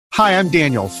Hi, I'm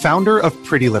Daniel, founder of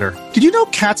Pretty Litter. Did you know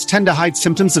cats tend to hide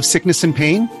symptoms of sickness and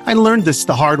pain? I learned this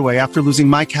the hard way after losing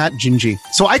my cat, Gingy.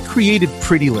 So I created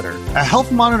Pretty Litter, a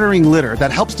health monitoring litter that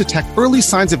helps detect early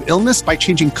signs of illness by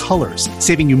changing colors,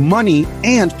 saving you money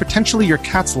and potentially your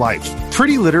cat's life.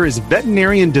 Pretty Litter is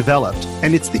veterinarian developed,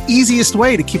 and it's the easiest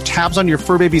way to keep tabs on your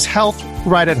fur baby's health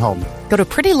right at home. Go to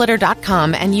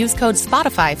prettylitter.com and use code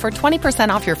SPOTIFY for 20%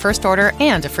 off your first order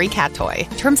and a free cat toy.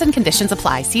 Terms and conditions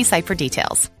apply. See site for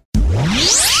details.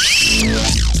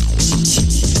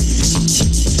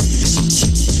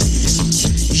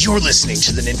 You're listening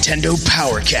to the Nintendo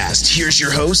Powercast. Here's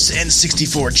your hosts,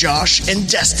 N64 Josh and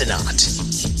Destinot.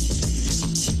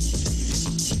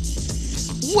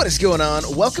 What is going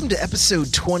on? Welcome to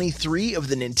episode 23 of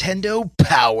the Nintendo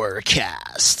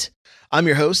Powercast. I'm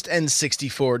your host,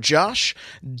 N64 Josh.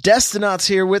 Destinot's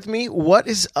here with me. What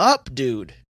is up,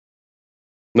 dude?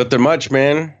 Nothing much,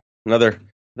 man. Another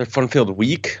fun-filled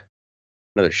week.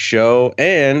 Another show,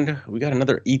 and we got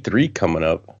another E3 coming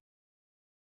up.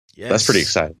 Yes. That's pretty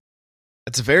exciting.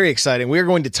 That's very exciting. We are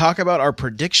going to talk about our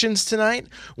predictions tonight.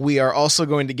 We are also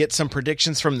going to get some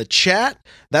predictions from the chat.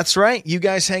 That's right. You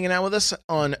guys hanging out with us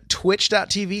on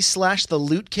twitch.tv/the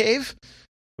Loot Cave.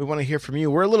 We want to hear from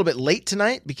you. We're a little bit late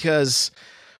tonight because,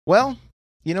 well,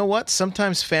 you know what?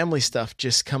 Sometimes family stuff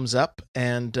just comes up,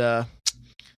 and I'm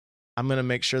going to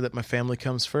make sure that my family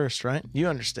comes first, right? You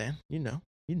understand. You know.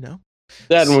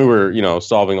 That and we were,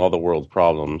 solving all the world's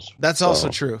problems. That's also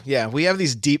true. Yeah, we have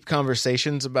these deep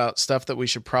conversations about stuff that we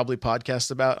should probably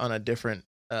podcast about on a different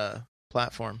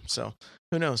platform. So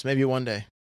who knows? Maybe one day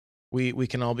we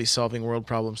can all be solving world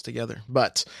problems together.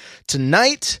 But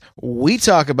tonight we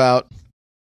talk about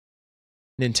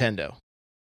Nintendo.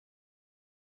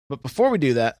 But before we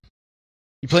do that,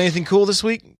 you play anything cool this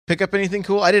week? Pick up anything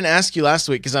cool? I didn't ask you last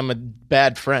week because I'm a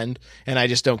bad friend and I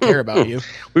just don't care about you.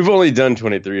 We've only done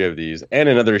 23 of these and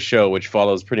another show which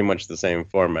follows pretty much the same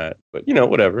format. But,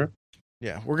 whatever.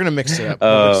 Yeah, we're going to mix it up.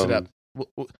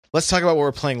 Let's talk about what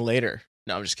we're playing later.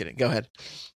 No, I'm just kidding. Go ahead.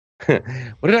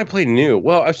 What did I play new?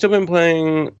 Well, I've still been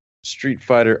playing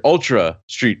Ultra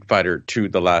Street Fighter 2,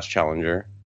 The Last Challenger.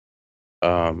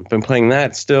 Been playing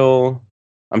that still.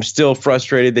 I'm still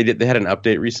frustrated. They had an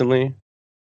update recently.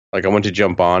 Like, I went to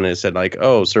jump on and it said,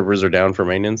 servers are down for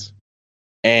maintenance.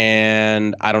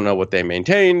 And I don't know what they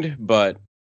maintained, but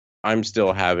I'm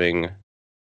having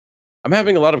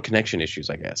a lot of connection issues,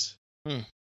 I guess.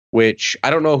 Which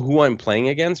I don't know who I'm playing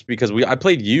against because I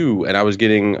played you and I was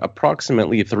getting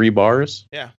approximately 3 bars.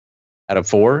 Yeah. Out of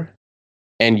 4.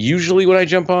 And usually when I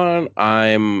jump on,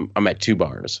 I'm at 2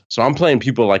 bars. So I'm playing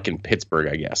people like in Pittsburgh,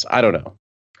 I guess. I don't know.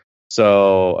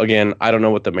 So again, I don't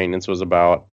know what the maintenance was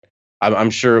about.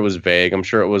 I'm sure it was vague. I'm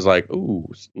sure it was like,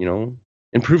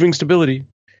 improving stability.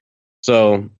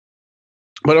 So,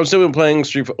 but I'm still been playing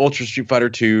Ultra Street Fighter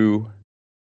 2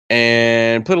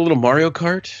 and played a little Mario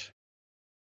Kart.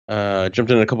 Jumped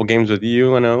in a couple games with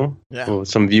you, I know. Yeah. With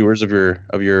some viewers of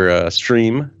your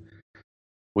stream,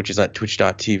 which is at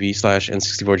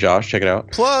twitch.tv/N64Josh. Check it out.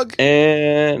 Plug.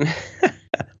 And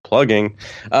plugging.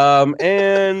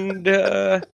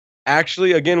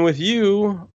 Actually, again, with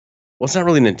you, well, it's not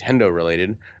really Nintendo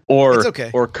related, it's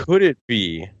okay. Or could it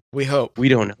be? We hope. We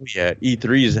don't know yet.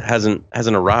 E3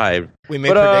 hasn't arrived. We may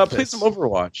predict play this. some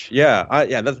Overwatch. Yeah,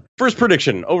 that's first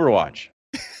prediction. Overwatch.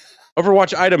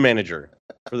 Overwatch item manager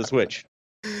for the Switch.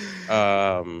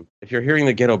 If you're hearing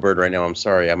the ghetto bird right now, I'm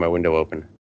sorry. I have my window open.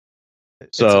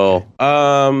 So,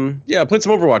 okay. Played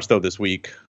some Overwatch though this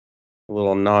week. A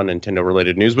little non-Nintendo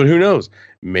related news, but who knows?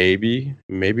 Maybe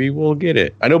we'll get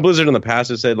it. I know Blizzard in the past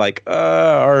has said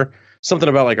something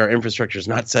about like our infrastructure is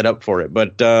not set up for it.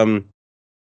 But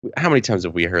how many times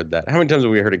have we heard that? How many times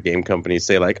have we heard a game company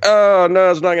say like, "Oh no,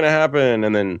 it's not going to happen,"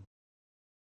 and then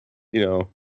a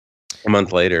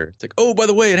month later, it's like, "Oh, by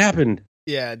the way, it happened."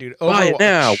 Yeah, dude. Buy it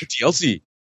now with DLC.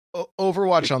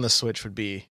 Overwatch on the Switch would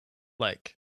be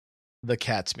like the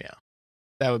cat's meow.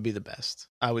 That would be the best.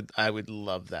 I would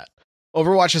love that.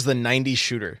 Overwatch is the 90s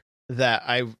shooter that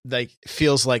I like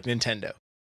feels like Nintendo.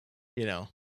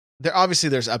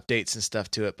 There's updates and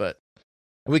stuff to it, but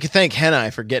we can thank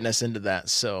Henai for getting us into that.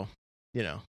 So,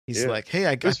 he's like, "Hey,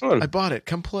 I bought it.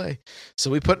 Come play." So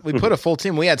we put a full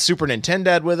team. We had Super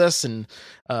Nintendad with us and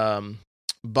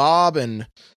Bob and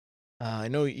I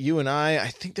know you and I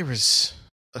think there was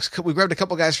we grabbed a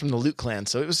couple guys from the Loot Clan,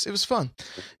 so it was fun.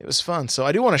 It was fun. So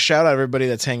I do want to shout out everybody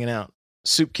that's hanging out.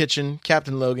 Soup Kitchen,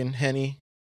 Captain Logan, Henny.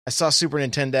 I saw Super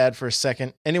Nintendad for a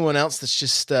second. Anyone else that's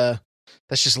just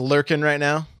lurking right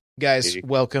now? Guys,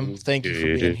 welcome. Thank you for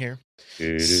being here.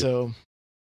 So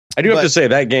I do have to say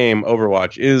that game,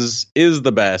 Overwatch, is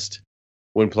the best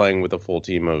when playing with a full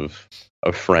team of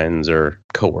friends or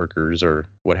coworkers or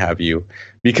what have you,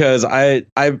 because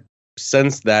I've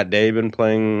since that day been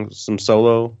playing some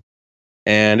solo,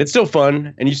 and it's still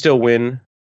fun and you still win,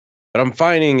 but I'm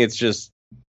finding it's just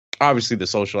obviously the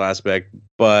social aspect,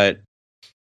 but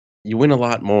you win a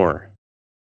lot more,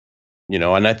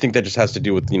 and I think that just has to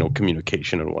do with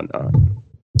communication and whatnot.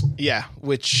 Yeah,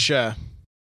 which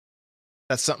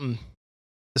that's something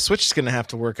the Switch is going to have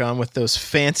to work on with those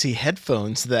fancy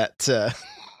headphones that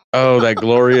that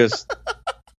glorious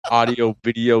audio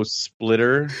video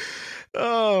splitter.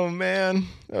 Oh man.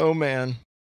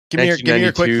 Give me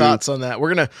your quick thoughts on that.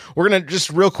 We're gonna just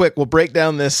real quick. We'll break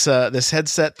down this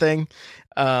headset thing.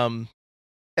 And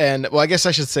well, I guess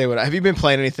I should say have you been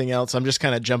playing anything else? I'm just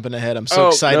kind of jumping ahead. I'm so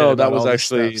excited. No, that was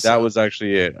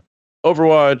actually it.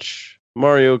 Overwatch,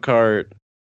 Mario Kart,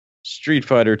 Street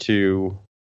Fighter 2.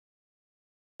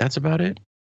 That's about it.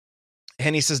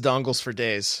 Henny says dongles for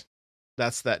days.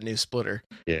 That's that new splitter.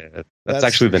 Yeah, that's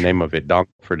actually the name of it, Dongle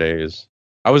for Days.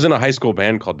 I was in a high school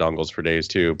band called Dongles for Days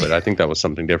too, but I think that was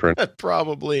something different.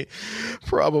 Probably.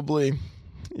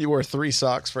 You wore 3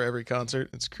 socks for every concert.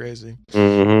 It's crazy.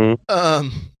 Mm-hmm.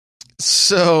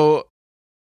 So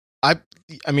I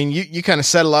mean, you kind of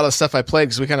said a lot of the stuff I played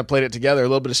because we kind of played it together. A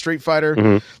little bit of Street Fighter,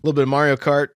 a little bit of Mario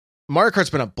Kart. Mario Kart's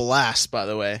been a blast, by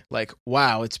the way. Like,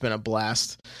 wow, it's been a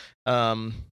blast. It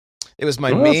was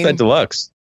my main. It's that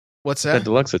deluxe. What's that? The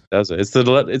deluxe that does it. It's the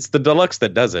deluxe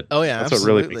that does it. Oh yeah, that's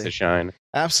absolutely. What really makes it shine.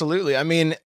 Absolutely. I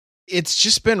mean, it's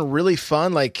just been really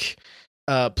fun. Like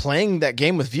playing that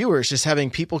game with viewers, just having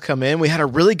people come in. We had a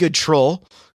really good troll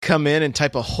come in and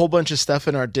type a whole bunch of stuff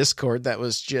in our Discord that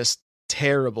was just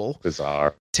terrible.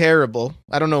 Bizarre. Terrible.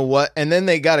 I don't know what. And then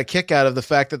they got a kick out of the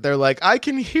fact that they're like, I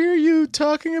can hear you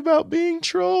talking about being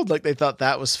trolled. Like they thought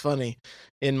that was funny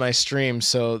in my stream.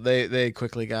 So they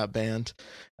quickly got banned.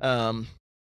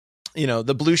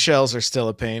 The blue shells are still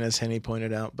a pain, as Henny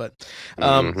pointed out, but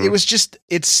it was just,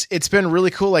 it's been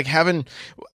really cool. Like having,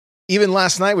 even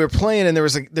last night we were playing and there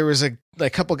was a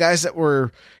couple guys that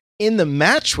were in the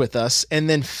match with us and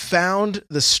then found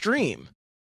the stream.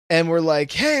 And we're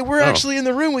like, hey, we're actually in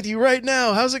the room with you right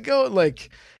now. How's it going? Like,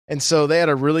 and so they had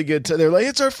a really good they're like,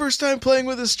 it's our first time playing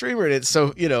with a streamer. And it's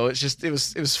so, it's just, it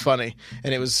was funny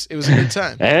and it was a good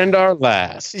time. And our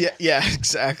last. Yeah,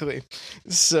 exactly.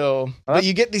 So, but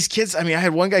you get these kids. I mean, I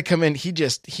had one guy come in,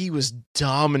 he was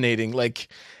dominating. Like,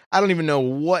 I don't even know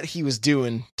what he was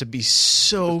doing to be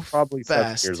so probably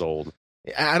fast. 7 years old.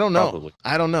 I don't know. Probably.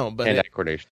 I don't know, but and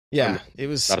coordination. Yeah, it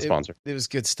was not a sponsor. It was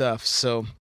good stuff. So,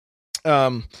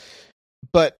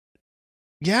 but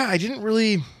yeah, I didn't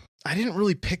really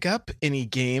pick up any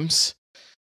games.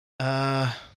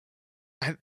 I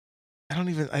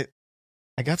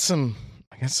got some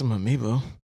amiibo.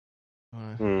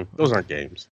 Those aren't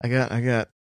games. I got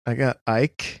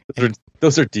Ike.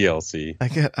 Those are DLC. I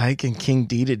got Ike and King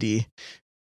Dedede.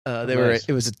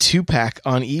 It was a 2-pack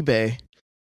on eBay.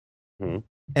 And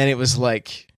it was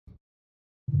like,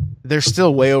 they're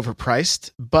still way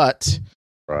overpriced, but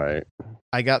right.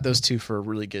 I got those 2 for a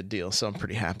really good deal, so I'm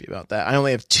pretty happy about that. I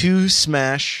only have 2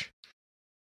 Smash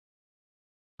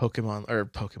Pokemon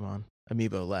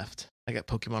amiibo left. I got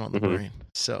Pokemon on the brain.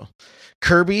 So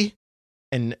Kirby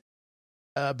and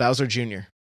Bowser Jr.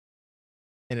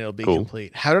 and it'll be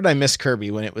complete. How did I miss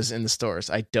Kirby when it was in the stores?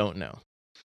 I don't know.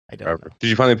 Did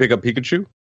you finally pick up Pikachu?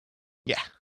 Yeah.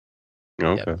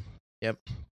 Okay. Yep.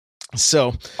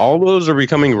 So all those are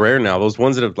becoming rare now. Those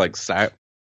ones that have like sat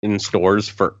in stores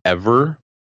forever,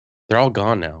 they're all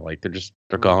gone now. Like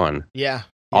they're gone. Yeah.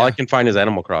 All I can find is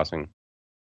Animal Crossing.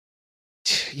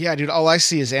 Yeah, dude. All I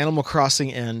see is Animal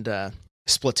Crossing and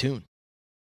Splatoon,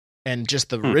 and just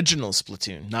the original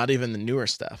Splatoon, not even the newer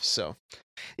stuff. So,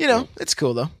 it's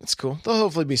cool though. It's cool. There'll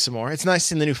hopefully be some more. It's nice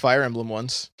seeing the new Fire Emblem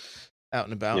ones out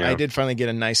and about. Yeah. I did finally get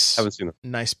a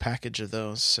nice package of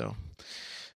those. So,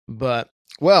 but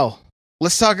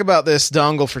let's talk about this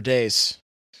dongle for days.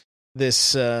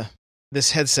 This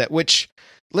headset, which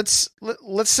let's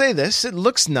say this, it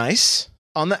looks nice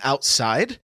on the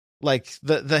outside. Like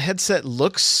the headset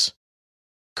looks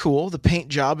cool. The paint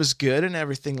job is good and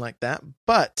everything like that.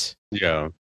 But yeah,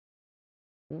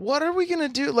 what are we going to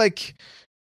do? Like,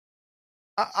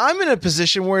 I'm in a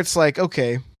position where it's like,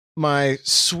 okay, my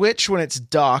Switch, when it's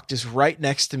docked, is right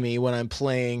next to me when I'm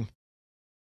playing,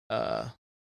 when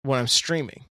I'm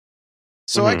streaming.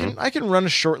 So I can run a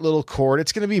short little cord.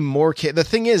 It's going to be more. The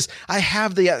thing is, I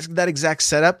have that exact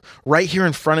setup right here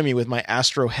in front of me with my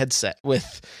Astro headset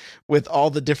with all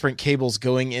the different cables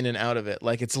going in and out of it.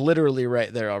 Like, it's literally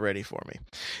right there already for me.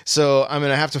 So I'm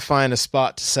going to have to find a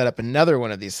spot to set up another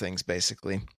one of these things,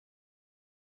 basically.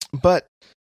 But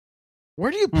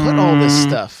where do you put all this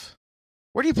stuff?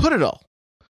 Where do you put it all?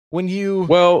 When you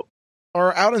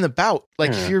are out and about,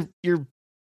 like if you're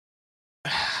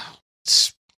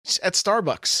at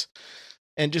Starbucks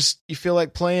and just you feel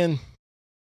like playing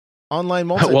online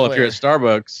multiplayer. Well, if you're at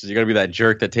Starbucks, you're gonna be that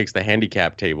jerk that takes the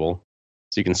handicap table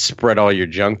so you can spread all your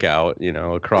junk out,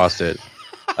 across it,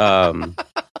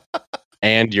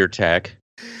 and your tech.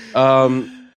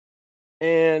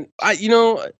 And I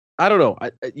don't know.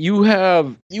 You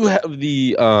have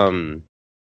the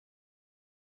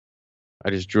I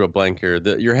just drew a blank here.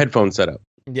 Your headphone setup.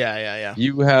 Yeah.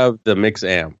 You have the mix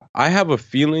amp. I have a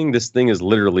feeling this thing is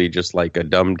literally just like a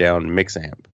dumbed down mix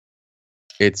amp.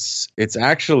 It's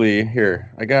actually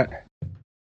here. I got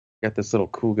this little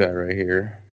cool guy right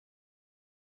here.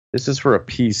 This is for a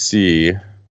PC.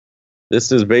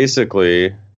 This is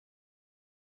basically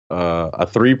a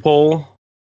 3-pole,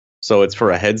 so it's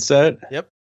for a headset. Yep.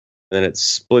 Then it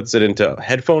splits it into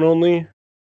headphone only,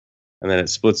 and then it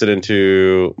splits it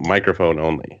into microphone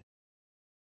only.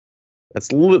 That's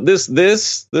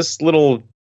this little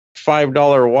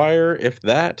 $5 wire, if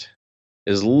that,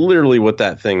 is literally what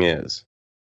that thing is.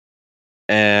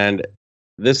 And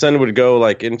this end would go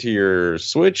like into your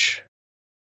Switch.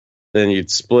 Then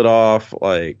you'd split off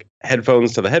like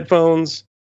headphones to the headphones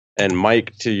and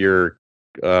mic to your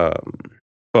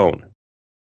phone.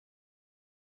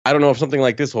 I don't know if something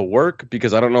like this will work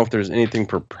because I don't know if there's anything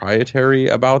proprietary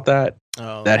about that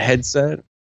headset.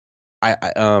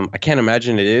 I can't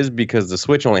imagine it is because the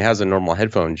Switch only has a normal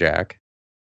headphone jack,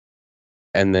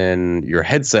 and then your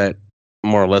headset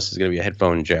more or less is going to be a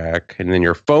headphone jack, and then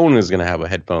your phone is going to have a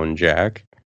headphone jack.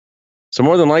 So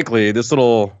more than likely, this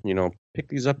little, pick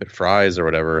these up at Fry's or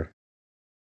whatever.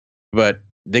 But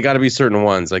they got to be certain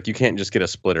ones. Like you can't just get a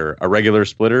splitter. A regular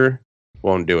splitter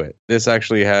won't do it. This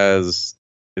actually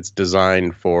it's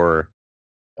designed for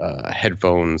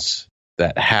headphones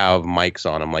that have mics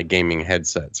on them, like gaming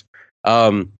headsets.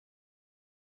 But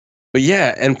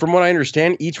yeah, and from what I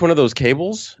understand, each one of those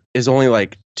cables is only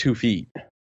like 2 feet.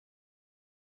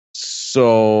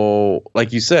 So,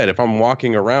 like you said, if I'm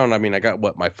walking around, I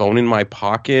got my phone in my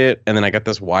pocket, and then I got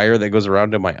this wire that goes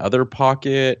around to my other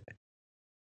pocket,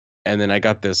 and then I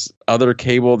got this other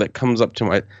cable that comes up to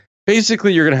my.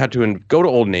 Basically, you're going to have to go to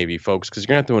Old Navy, folks, because you're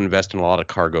going to have to invest in a lot of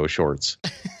cargo shorts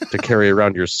to carry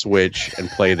around your Switch and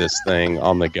play this thing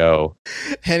on the go.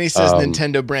 Henny says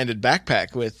Nintendo branded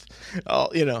backpack with,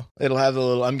 it'll have the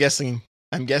little. I'm guessing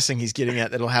he's getting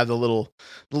at it'll have the little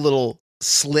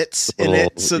slits in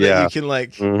it so that you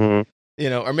can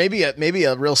or maybe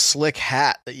a real slick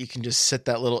hat that you can just sit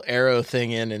that little arrow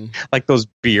thing in, and like those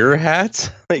beer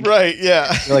hats, right?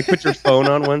 Yeah, like put your phone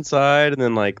on one side and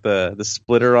then like the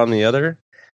splitter on the other,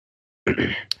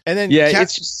 and then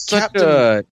it's just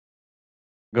Captain.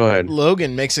 Go ahead.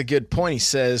 Logan makes a good point. He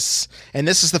says, and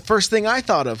this is the first thing I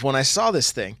thought of when I saw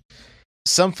this thing.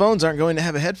 Some phones aren't going to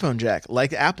have a headphone jack,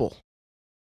 like Apple.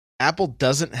 Apple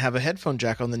doesn't have a headphone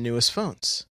jack on the newest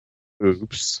phones.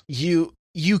 Oops.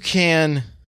 You can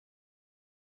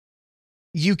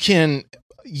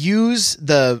use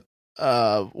the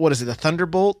what is it, the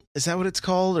Thunderbolt? Is that what it's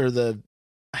called? Or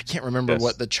I can't remember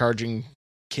what the charging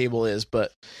cable is,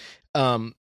 but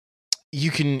you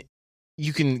can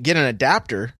get an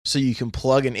adapter so you can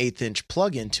plug an 1/8 inch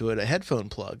plug into it, a headphone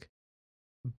plug.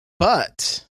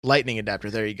 But lightning adapter,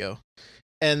 there you go.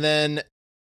 And then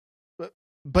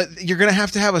but you're going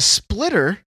to have a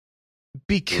splitter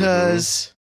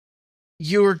because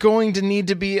you're going to need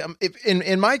to be,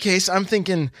 in my case, I'm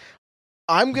thinking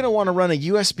I'm going to want to run a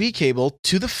USB cable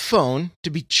to the phone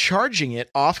to be charging it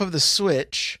off of the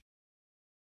Switch.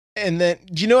 And then,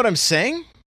 do you know what I'm saying?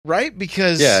 Right?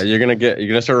 Because you're going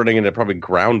to start running into probably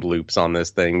ground loops on this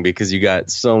thing because you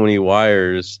got so many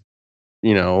wires,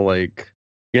 like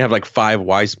you have like 5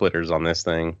 Y splitters on this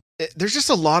thing. There's just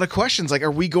a lot of questions. Like,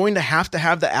 are we going to have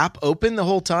the app open the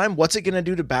whole time? What's it going to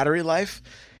do to battery life?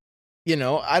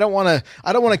 I don't want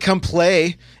to come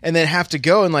play and then have to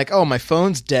go and like, oh, my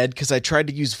phone's dead because I tried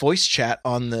to use voice chat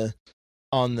on the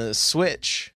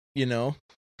Switch. They're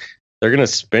going to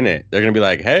spin it. They're going to be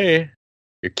like, hey,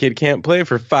 your kid can't play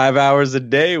for 5 hours a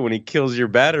day when he kills your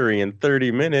battery in 30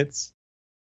 minutes.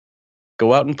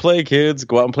 Go out and play, kids.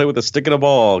 Go out and play with a stick and a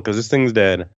ball because this thing's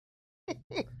dead.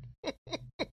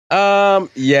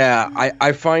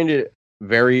 I find it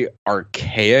very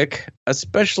archaic,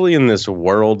 especially in this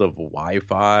world of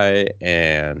Wi-Fi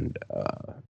and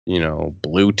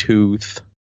Bluetooth.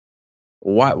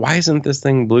 Why isn't this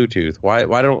thing Bluetooth?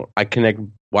 Why don't I connect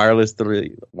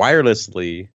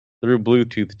wirelessly through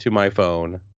Bluetooth to my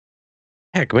phone?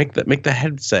 Heck, make the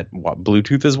headset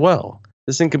Bluetooth as well.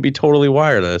 This thing could be totally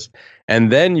wireless,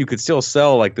 and then you could still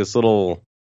sell like this little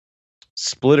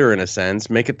splitter in a sense,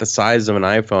 make it the size of an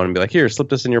iPhone and be like, here, slip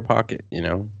this in your pocket, you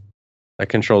know? That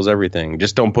controls everything.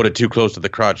 Just don't put it too close to the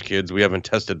crotch, kids. We haven't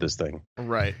tested this thing.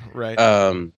 Right.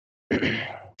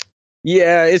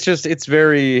 Yeah, it's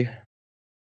very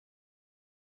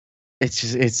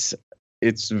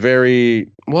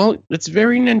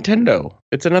Nintendo.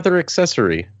 It's another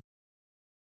accessory.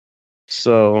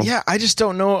 So yeah, I just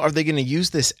don't know. Are they going to use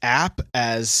this app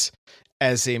as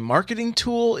a marketing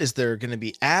tool? Is there going to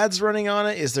be ads running on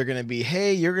it? Is there going to be,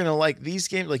 hey, you're going to like these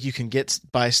games? Like you can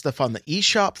buy stuff on the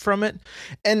eShop from it.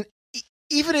 And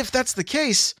even if that's the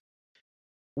case,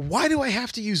 why do I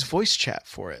have to use voice chat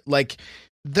for it? Like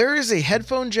there is a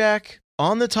headphone jack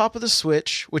on the top of the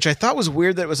Switch, which I thought was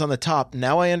weird that it was on the top.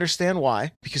 Now I understand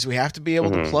why, because we have to be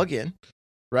able to plug in,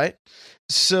 right?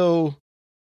 So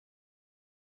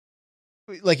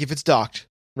like if it's docked,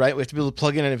 right? We have to be able to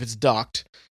plug in it if it's docked.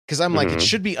 Because I'm like, it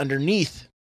should be underneath.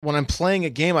 When I'm playing a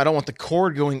game, I don't want the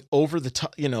cord going over the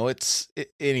top. You know,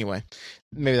 anyway,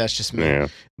 maybe that's just me. Yeah.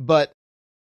 But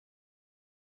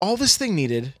all this thing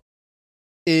needed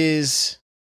is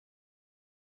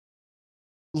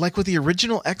like what the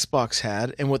original Xbox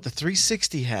had and what the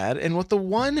 360 had and what the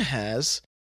One has.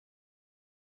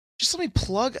 Just let me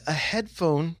plug a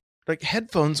headphone, like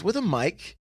headphones with a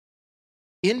mic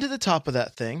into the top of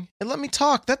that thing and let me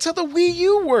talk. That's how the Wii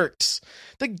U works.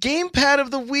 The gamepad of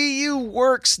the Wii U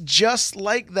works just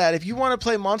like that. If you want to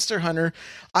play Monster Hunter,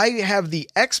 I have the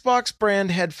Xbox brand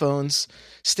headphones,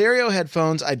 stereo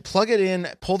headphones. I'd plug it in,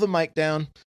 pull the mic down,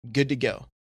 good to go.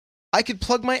 I could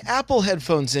plug my Apple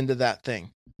headphones into that thing,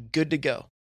 good to go.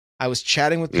 I was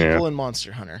chatting with people in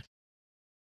Monster Hunter.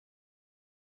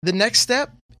 The next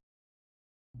step,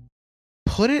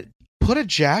 put a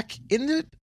jack in the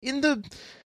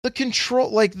control,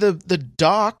 like the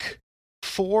dock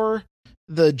for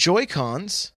the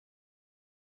Joy-Cons,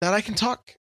 that I can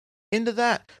talk into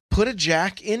that. Put a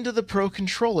jack into the Pro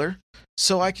Controller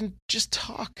so I can just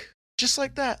talk just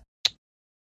like that.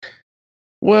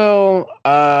 Well,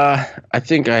 I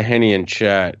think Henny in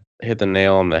chat hit the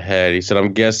nail on the head. He said,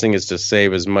 I'm guessing it's to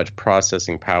save as much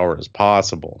processing power as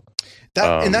possible.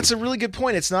 And that's a really good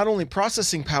point. It's not only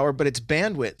processing power, but it's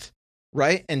bandwidth.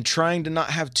 Right? And trying to not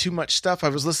have too much stuff. I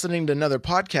was listening to another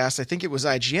podcast. I think it was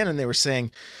IGN, and they were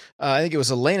saying, I think it was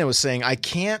Elena was saying, I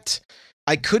couldn't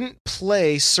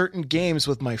play certain games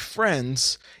with my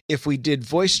friends if we did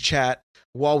voice chat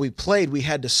while we played. We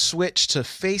had to switch to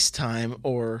FaceTime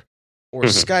or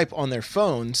Skype on their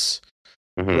phones.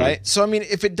 Right? So, I mean,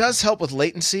 if it does help with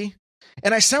latency,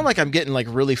 and I sound like I'm getting like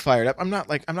really fired up. I'm not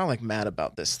mad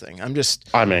about this thing.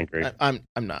 I'm angry. I'm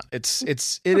not. It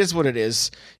is what it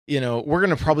is. You know, we're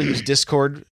going to probably use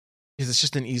Discord because it's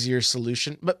just an easier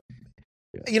solution. But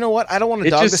you know what? I don't want to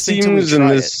dog this thing till we try in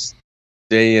this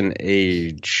day and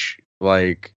age,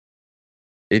 like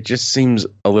it just seems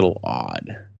a little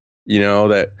odd. You know,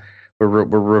 that we're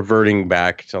reverting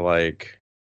back to like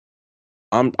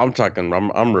I'm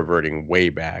reverting way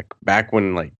back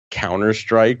when like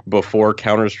Counter-Strike, before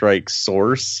Counter-Strike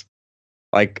Source,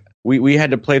 like we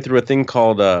had to play through a thing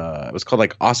called it was called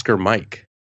like Oscar Mike.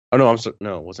 Oh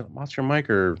no, was it Oscar Mike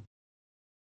or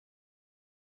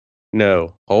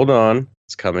no? Hold on,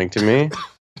 it's coming to me.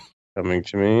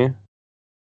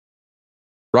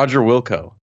 Roger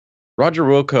Wilco. Roger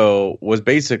Wilco was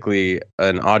basically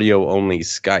an audio only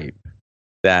Skype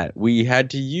that we had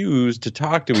to use to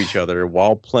talk to each other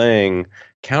while playing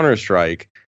Counter-Strike,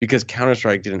 because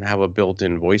Counter-Strike didn't have a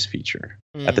built-in voice feature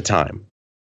at the time.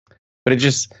 But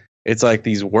it's like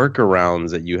these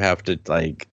workarounds that you have to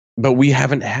like, but we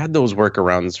haven't had those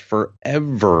workarounds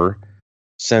forever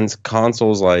since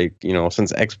consoles like, you know,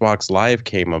 since Xbox Live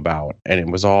came about and it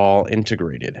was all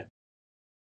integrated,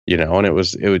 you know, and it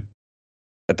would,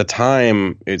 at the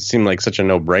time, it seemed like such a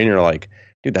no-brainer, like,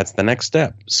 dude, that's the next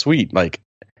step. Sweet. Like,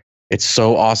 it's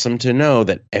so awesome to know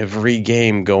that every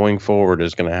game going forward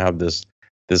is going to have this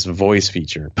voice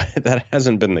feature, but that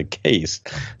hasn't been the case.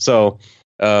 So,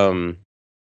 a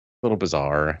little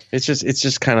bizarre. It's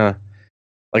just kind of,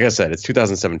 like I said, it's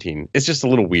 2017. It's just a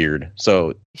little weird.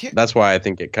 So that's why I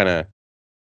think it kind of,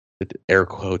 air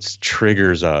quotes,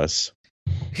 triggers us.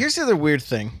 Here's the other weird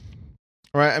thing,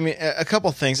 right? I mean, a couple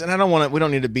things, and we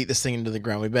don't need to beat this thing into the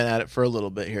ground. We've been at it for a little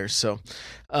bit here. So,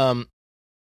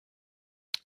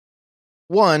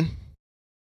 one,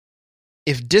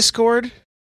 if Discord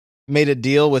made a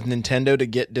deal with Nintendo to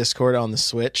get Discord on the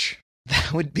Switch,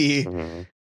 that would be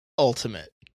ultimate,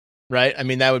 right? I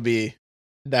mean, that would be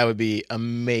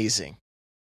amazing.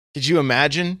 Could you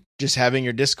imagine just having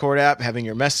your Discord app, having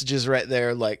your messages right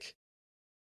there? Like,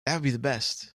 that would be the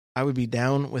best. I would be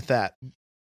down with that.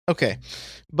 Okay.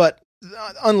 But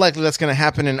unlikely that's going to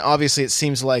happen. And obviously, it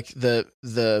seems like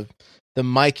the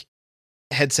mic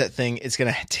headset thing is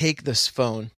going to take this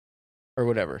phone or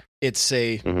whatever. It's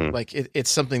it's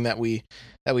something that we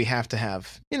have to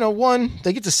have. One,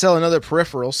 they get to sell another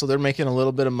peripheral, so they're making a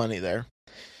little bit of money there.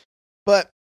 But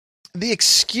the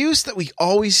excuse that we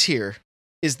always hear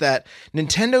is that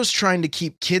Nintendo's trying to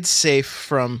keep kids safe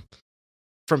from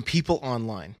people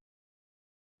online.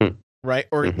 Right?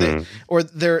 Or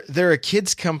they're a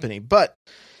kids company. But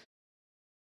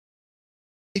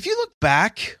if you look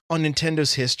back on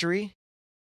Nintendo's history,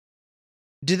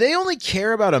 do they only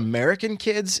care about American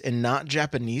kids and not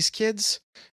Japanese kids?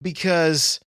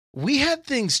 Because we had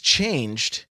things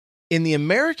changed in the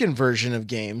American version of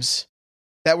games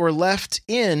that were left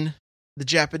in the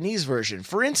Japanese version.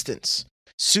 For instance,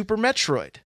 Super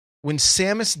Metroid. When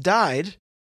Samus died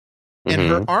and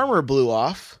her armor blew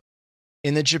off,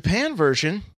 in the Japan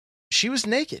version, she was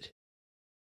naked.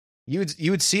 You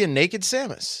would see a naked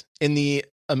Samus. In the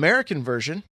American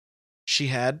version, she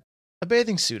had a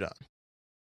bathing suit on.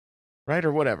 Right?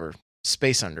 Or whatever.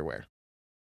 Space underwear.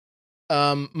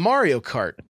 Mario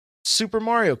Kart. Super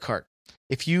Mario Kart.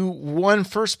 If you won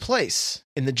first place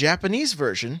in the Japanese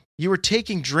version, you were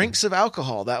taking drinks of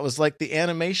alcohol. That was like the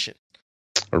animation.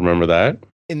 I remember that.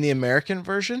 In the American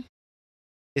version,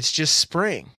 it's just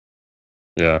spraying.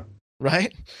 Yeah.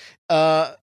 Right?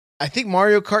 I think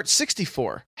Mario Kart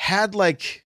 64 had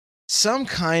like some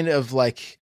kind of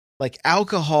like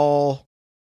alcohol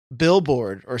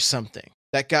billboard or something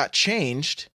that got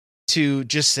changed to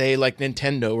just say like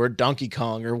Nintendo or Donkey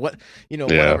Kong or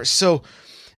whatever. So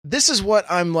this is what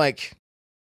I'm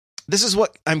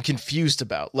confused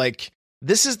about. Like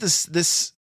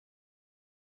this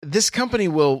company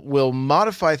will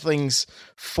modify things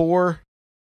for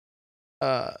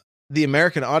the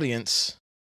American audience,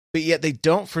 but yet they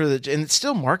don't and it's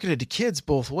still marketed to kids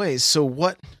both ways. So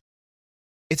what?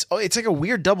 It's like a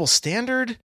weird double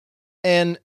standard.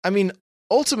 And I mean,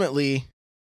 ultimately,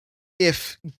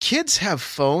 if kids have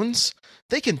phones,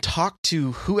 they can talk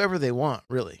to whoever they want,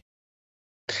 really.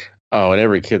 Oh, and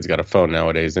every kid's got a phone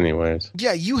nowadays anyways.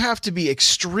 Yeah, you have to be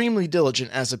extremely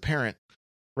diligent as a parent.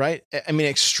 Right? I mean,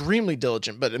 extremely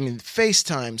diligent, but I mean,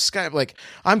 FaceTime, Skype, like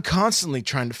I'm constantly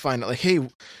trying to find out like, hey,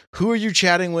 who are you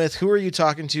chatting with? Who are you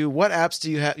talking to? What apps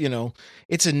do you have?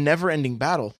 It's a never ending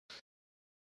battle.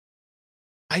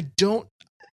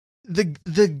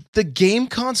 The game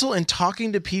console and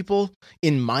talking to people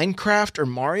in Minecraft or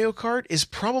Mario Kart is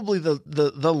probably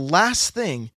the last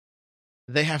thing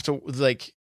they have to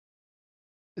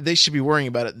they should be worrying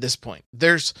about at this point.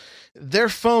 Their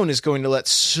phone is going to let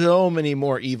so many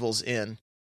more evils in.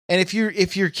 And if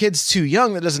your kid's too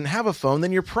young that doesn't have a phone,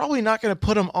 then you're probably not going to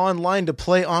put them online to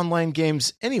play online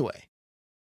games anyway.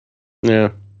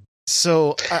 Yeah.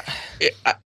 So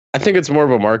I think it's more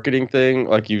of a marketing thing,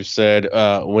 like you said.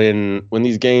 When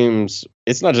these games,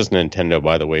 it's not just Nintendo,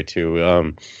 by the way, too.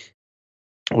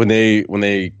 When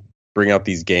they bring out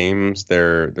these games,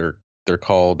 they're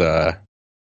called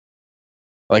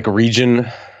like region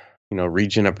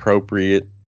appropriate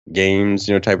games,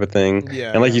 type of thing.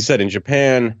 Yeah. And like you said, in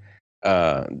Japan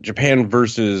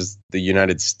versus the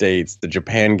United States, the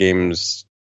Japan games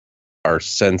are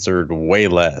censored way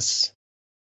less.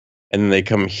 And then they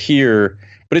come here,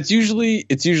 but it's usually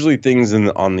things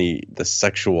on the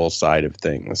sexual side of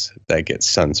things that get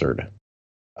censored.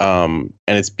 And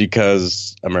it's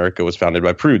because America was founded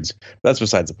by prudes. That's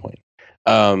besides the point.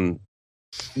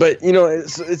 But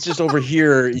it's just over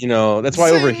here, that's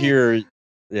why over here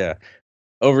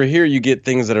you get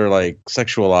things that are like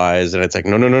sexualized, and it's like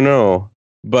no.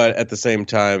 But at the same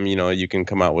time, you can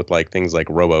come out with like things like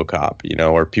RoboCop,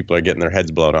 or people are getting their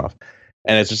heads blown off,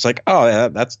 and it's just like, oh yeah,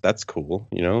 that's cool,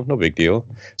 no big deal.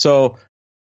 So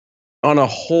on a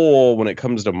whole, when it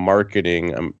comes to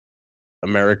marketing,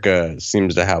 America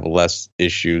seems to have less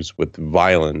issues with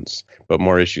violence, but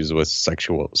more issues with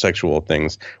sexual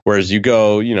things. Whereas you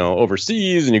go,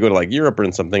 overseas and you go to like Europe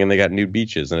or something, and they got nude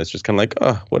beaches, and it's just kind of like,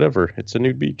 oh, whatever, it's a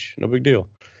nude beach, no big deal.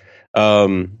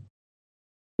 So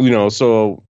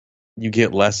you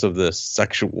get less of the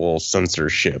sexual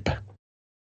censorship.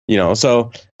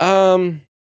 So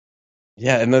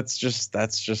yeah, and that's just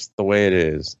the way it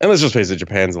is. And let's just face it,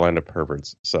 Japan's a land of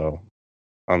perverts. So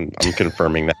I'm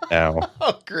confirming that now.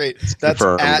 Oh, great. That's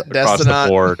at across the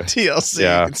board. TLC.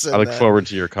 Yeah, I look forward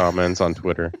to your comments on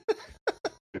Twitter.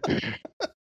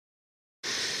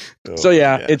 So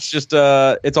yeah, it's just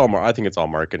it's all I think it's all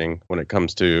marketing when it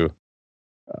comes to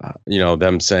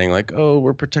them saying like, oh,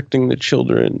 we're protecting the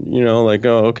children, like,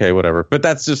 oh, okay, whatever. But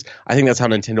that's just, I think that's how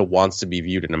Nintendo wants to be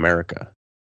viewed in America.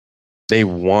 They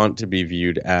want to be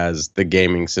viewed as the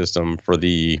gaming system for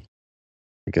the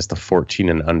I guess the 14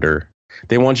 and under.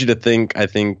 They want you to think, I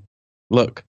think,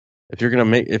 look, if you're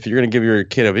gonna give your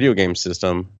kid a video game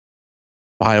system,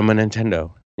 buy them a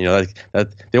Nintendo. You know,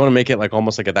 that they want to make it like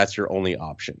almost like that's your only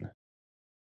option.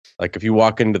 Like if you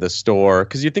walk into the store,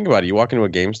 because you think about it, you walk into a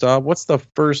GameStop, what's the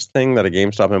first thing that a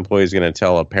GameStop employee is going to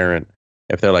tell a parent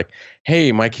if they're like,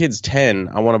 hey, my kid's 10,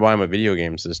 I want to buy him a video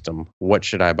game system. What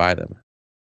should I buy them?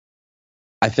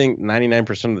 I think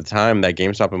 99% of the time that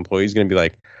GameStop employee is going to be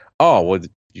like, oh, well,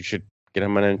 you should get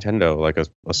him a Nintendo, like a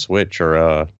Switch or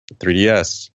a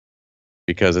 3DS,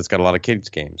 because it's got a lot of kids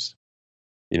games.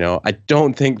 You know, I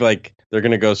don't think like they're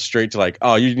going to go straight to like,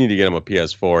 oh, you need to get him a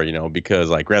PS4, you know, because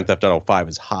like Grand Theft Auto 5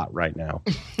 is hot right now.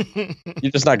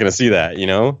 You're just not going to see that, you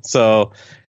know? So,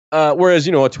 whereas,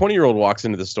 you know, a 20-year-old walks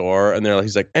into the store and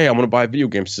he's like, hey, I'm going to buy a video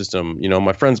game system. You know,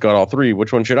 my friend's got all three.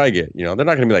 Which one should I get? You know, they're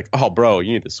not going to be like, oh, bro,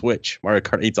 you need the Switch. Mario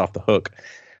Kart 8's off the hook.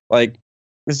 Like,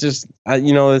 it's just,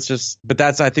 you know, it's just, but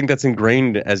I think that's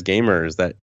ingrained as gamers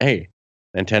that, hey,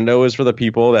 Nintendo is for the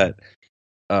people that,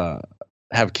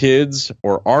 have kids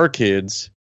or are kids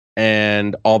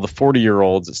and all the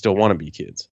 40-year-olds that still want to be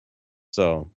kids.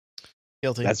 So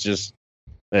guilty. That's just,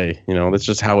 hey, you know, that's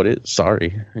just how it is.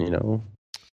 Sorry, you know.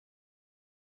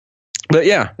 But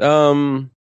yeah, what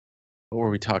were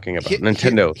we talking about?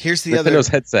 Nintendo. Here's the Nintendo's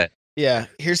headset. Yeah,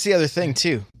 here's the other thing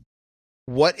too.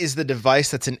 What is the device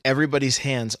that's in everybody's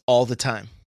hands all the time?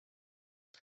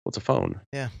 What's a phone?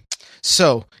 Yeah.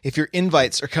 So if your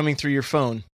invites are coming through your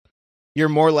phone, you're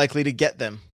more likely to get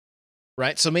them,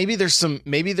 right? So maybe there's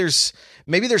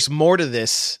more to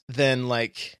this than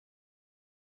like,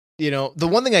 you know, the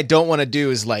one thing I don't want to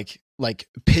do is like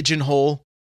pigeonhole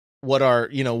what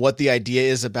the idea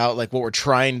is about, like what we're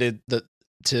trying to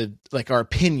like our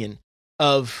opinion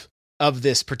of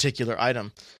this particular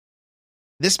item.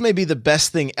 This may be the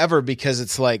best thing ever because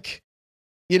it's like,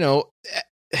 you know,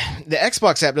 the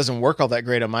Xbox app doesn't work all that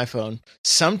great on my phone.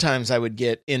 Sometimes I would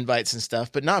get invites and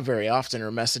stuff, but not very often, or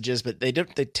messages, but they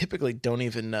typically don't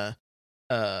even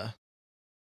come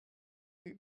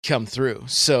through.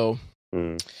 So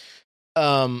yeah,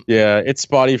 it's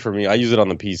spotty for me. I use it on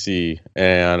the PC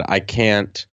and I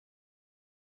can't,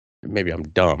 maybe I'm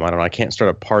dumb. I don't know. I can't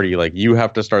start a party. Like you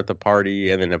have to start the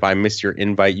party. And then if I miss your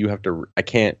invite, I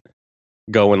can't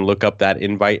go and look up that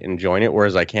invite and join it.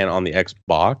 Whereas I can on the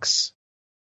Xbox.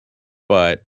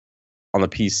 But on the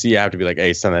PC, I have to be like,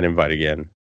 hey, send that invite again.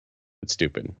 It's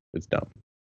stupid. It's dumb.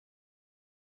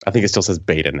 I think it still says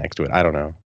beta next to it. I don't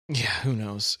know. Yeah, who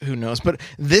knows? But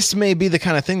this may be the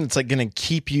kind of thing that's like going to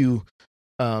keep you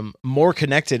more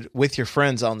connected with your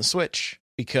friends on the Switch,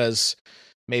 because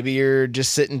maybe you're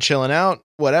just sitting, chilling out,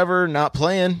 whatever, not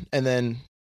playing. And then,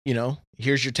 you know,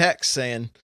 here's your text saying,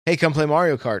 hey, come play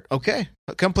Mario Kart. Okay.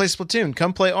 Come play Splatoon.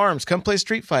 Come play ARMS. Come play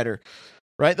Street Fighter.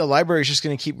 Right? The library is just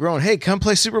going to keep growing. Hey, come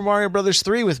play Super Mario Brothers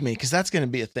 3 with me, because that's going to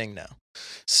be a thing now.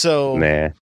 So, nah.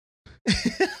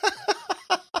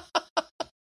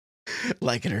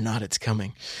 Like it or not, it's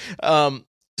coming.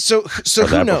 So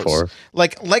who knows? Before.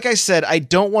 Like I said, I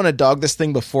don't want to dog this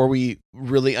thing before we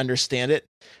really understand it,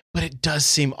 but it does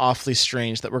seem awfully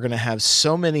strange that we're going to have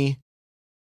so many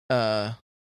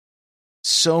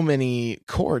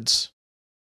cords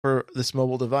for this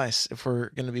mobile device if we're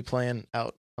going to be playing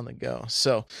out on the go.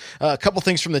 So a couple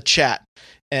things from the chat,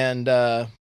 and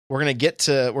we're gonna get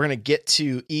to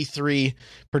E3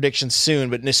 predictions soon.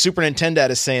 But Super Nintendo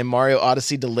is saying Mario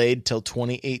Odyssey delayed till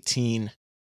 2018.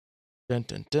 Dun,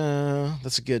 dun, dun.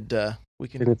 That's a good. I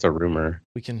think it's a rumor.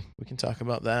 We can talk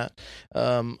about that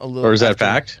a little. Or is that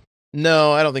fact?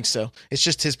 No, I don't think so. It's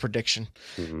just his prediction.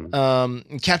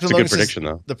 Mm-hmm. Captain Logan Logan says, prediction,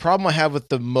 though. The problem I have with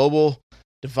the mobile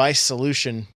device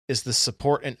solution is the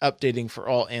support and updating for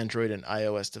all Android and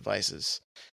iOS devices.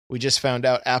 We just found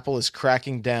out Apple is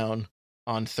cracking down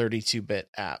on 32-bit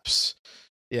apps.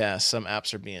 Yeah, some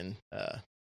apps are being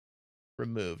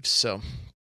removed. So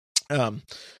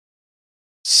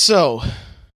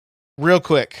real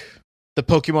quick, the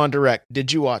Pokemon Direct.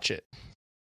 Did you watch it?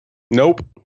 Nope.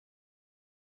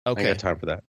 Okay. I got time for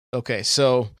that. Okay,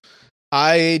 so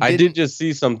I did just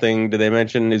see something. Did they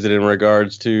mention, is it in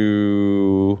regards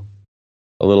to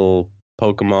a little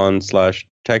Pokemon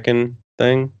 / Tekken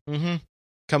thing? Mm-hmm.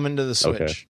 Coming to the Switch.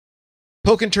 Okay.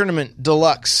 Pokken Tournament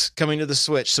Deluxe coming to the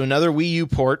Switch. So another Wii U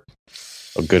port.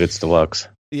 Oh, good. It's Deluxe.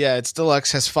 Yeah, it's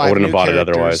Deluxe. Has 5 new characters. I wouldn't have bought it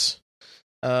otherwise.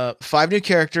 5 new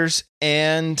characters,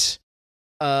 and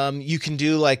you can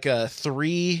do like a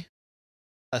 3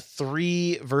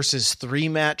 versus 3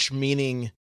 match,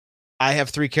 meaning I have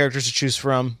 3 characters to choose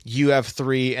from, you have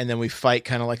 3, and then we fight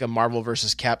kind of like a Marvel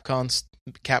versus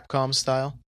Capcom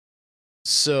style.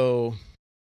 So,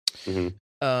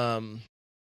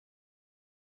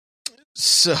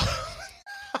 So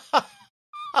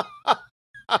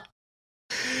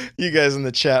you guys in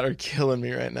the chat are killing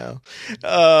me right now.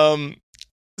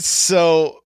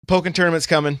 So Pokken Tournament's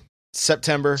coming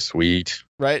September. Sweet.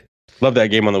 Right? Love that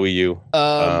game on the Wii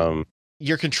U.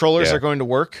 Your controllers are going to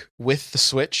work with the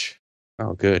Switch.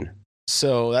 Oh, good.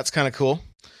 So that's kind of cool.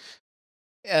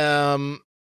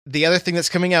 The other thing that's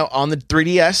coming out on the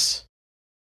 3DS,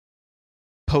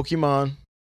 Pokemon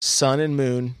Sun and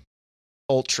Moon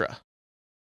Ultra.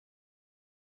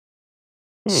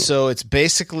 So it's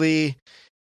basically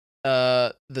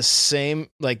the same,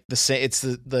 it's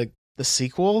the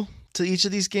sequel to each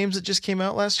of these games that just came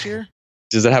out last year.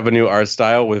 Does it have a new art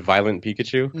style with Violent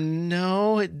Pikachu?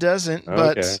 No, it doesn't.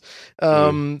 Okay.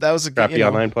 But that was a crappy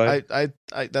online play.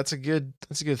 That's a good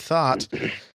thought.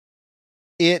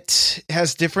 It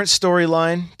has different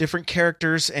storyline, different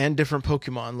characters, and different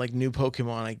Pokemon, like new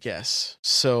Pokemon, I guess.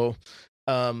 So,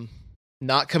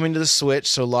 not coming to the Switch.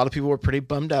 So a lot of people were pretty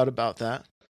bummed out about that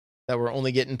we're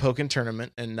only getting Pokken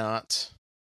Tournament and not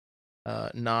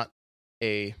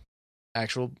a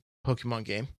actual Pokemon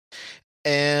game.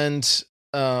 And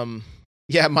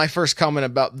my first comment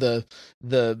about the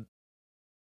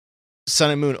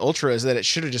Sun and Moon Ultra is that it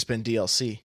should have just been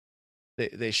DLC.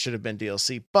 They should have been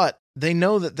DLC, but they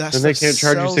know that's. And they can't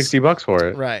charge you $60 for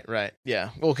it. Right.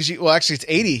 Yeah. Well, actually it's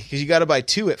 80 because you got to buy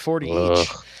 2 at 40 each.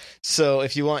 So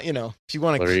if you want, if you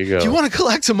want to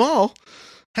collect them all,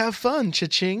 have fun,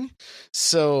 cha-ching.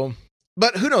 So,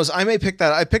 but who knows? I may pick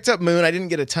that. I picked up Moon. I didn't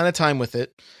get a ton of time with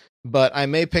it, but I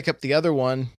may pick up the other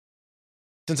one.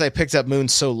 Since I picked up Moon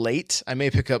so late, I may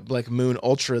pick up like Moon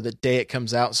Ultra the day it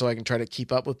comes out so I can try to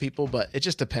keep up with people, but it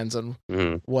just depends on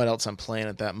what else I'm playing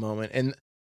at that moment. And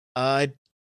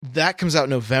that comes out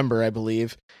November, I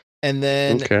believe. And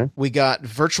then we got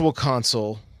Virtual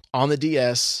Console on the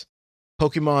DS,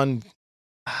 Pokemon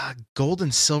Gold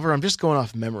and Silver. I'm just going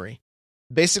off memory.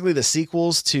 Basically the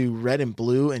sequels to Red and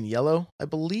Blue and Yellow, I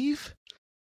believe.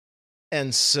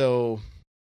 And so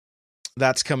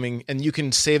that's coming, and you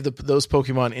can save those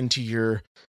Pokemon into your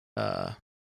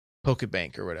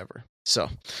Pokebank or whatever. So,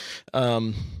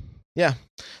 that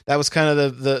was kind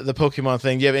of the Pokemon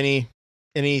thing. Do you have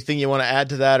anything you want to add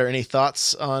to that, or any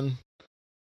thoughts on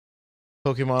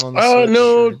Pokemon on the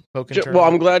Switch? No. Well,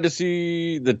 I'm glad to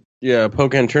see the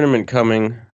Pokken Tournament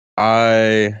coming.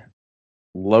 I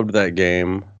loved that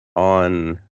game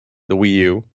on the Wii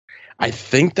U. I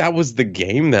think that was the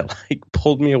game that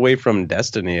pulled me away from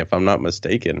Destiny, if I'm not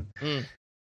mistaken.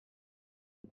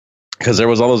 Because there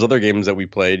was all those other games that we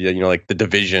played, like The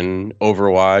Division,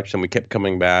 Overwatch, and we kept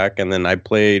coming back. And then I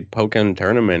played Pokken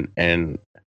Tournament, and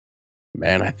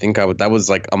man, I think that was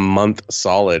like a month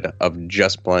solid of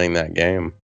just playing that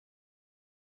game.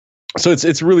 So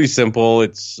it's really simple.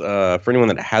 It's for anyone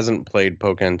that hasn't played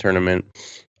Pokken Tournament.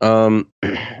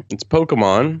 It's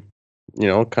Pokemon,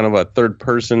 kind of a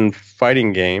third-person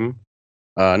fighting game.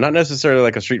 Not necessarily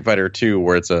like a Street Fighter 2,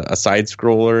 where it's a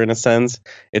side-scroller in a sense.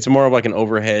 It's more of like an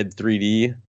overhead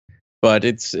 3D, but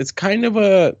it's kind of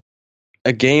a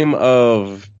game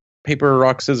of paper,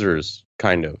 rock, scissors,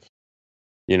 kind of.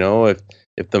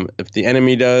 If the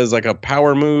enemy does like a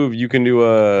power move, you can do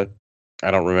I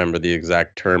don't remember the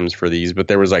exact terms for these, but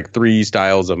there was like 3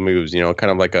 styles of moves. Kind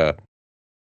of like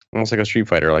almost like a Street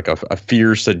Fighter, like a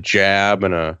fierce, a jab,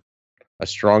 and a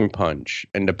strong punch.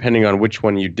 And depending on which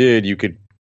one you did, you could,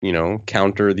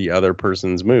 counter the other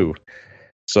person's move.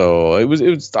 So it was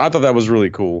I thought that was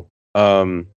really cool.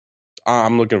 I'm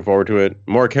looking forward to it.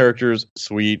 More characters,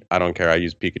 sweet. I don't care. I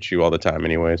use Pikachu all the time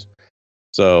anyways.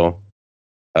 So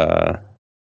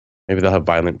maybe they'll have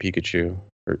Violent Pikachu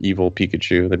or Evil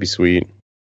Pikachu. That'd be sweet.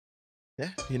 Yeah,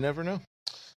 you never know.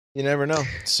 You never know.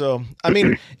 So, I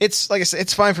mean, it's like I said,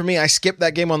 it's fine for me. I skipped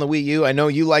that game on the Wii U. I know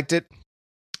you liked it.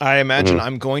 I imagine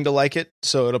I'm going to like it.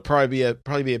 So it'll probably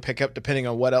be a pickup depending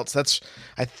on what else.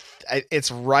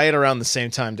 It's right around the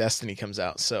same time Destiny comes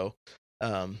out. So,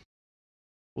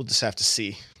 we'll just have to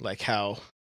see like how.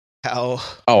 Oh,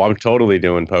 I'm totally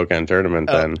doing Pokken Tournament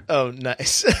then. Oh,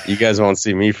 nice. You guys won't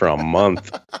see me for a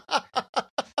month.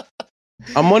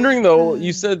 I'm wondering though.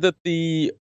 You said that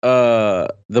the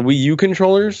Wii U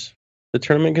controllers, the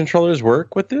tournament controllers,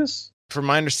 work with this? From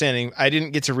my understanding, I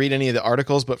didn't get to read any of the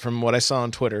articles, but from what I saw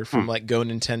on Twitter, from like Go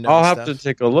Nintendo, I'll have to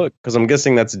take a look because I'm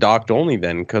guessing that's docked only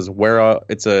then. Because where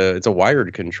it's a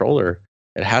wired controller,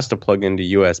 it has to plug into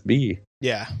USB.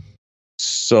 Yeah.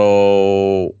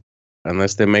 So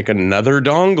unless they make another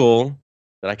dongle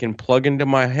that I can plug into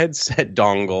my headset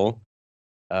dongle,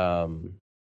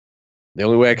 the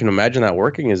only way I can imagine that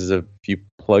working is if you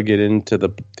plug it into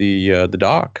the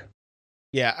dock.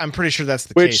 Yeah, I'm pretty sure that's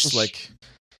the case. Like,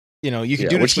 you can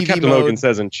do the which TV Captain mode. Logan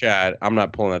says in chat. I'm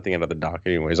not pulling that thing out of the dock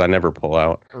anyways. I never pull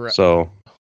out. Right. So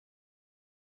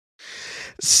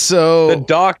the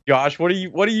dock, Josh. What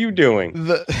are you doing?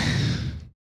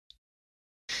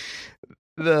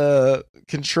 The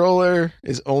controller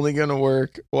is only going to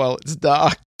work while it's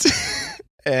docked,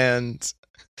 and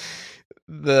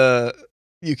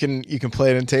you can play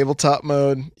it in tabletop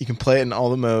mode. You can play it in all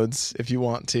the modes if you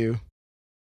want to,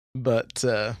 but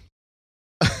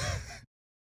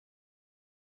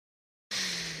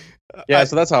yeah.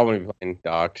 So that's how I'm going to be playing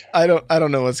docked. I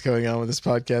don't know what's going on with this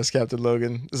podcast, Captain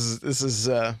Logan. This is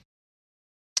the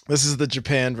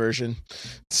Japan version.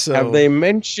 So have they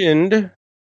mentioned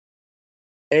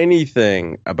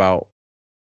anything about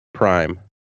Prime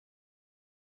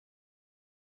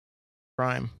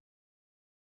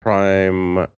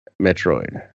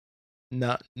Metroid?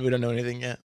 No, we don't know anything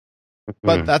yet.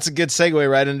 But that's a good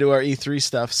segue right into our E3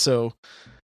 stuff. So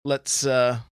let's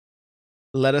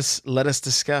let us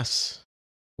discuss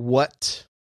what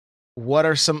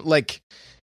are some, like,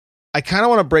 I kind of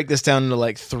want to break this down into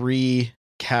like 3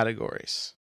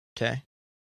 categories. Okay.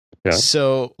 Yeah.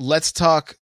 So let's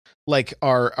talk like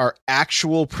our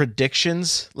actual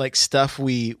predictions, like stuff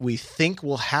we think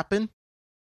will happen.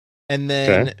 And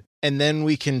then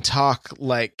we can talk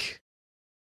like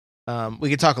we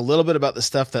can talk a little bit about the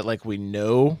stuff that like we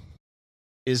know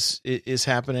is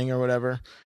happening or whatever.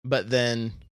 But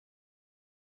then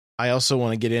I also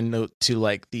want to get into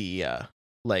like the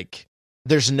like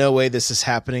there's no way this is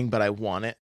happening, but I want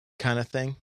it kind of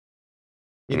thing.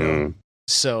 You know?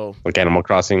 So like Animal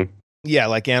Crossing. Yeah,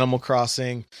 like Animal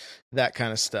Crossing, that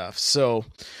kind of stuff. So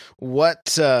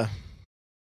what are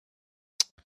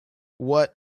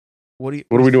we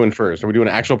doing first? Are we doing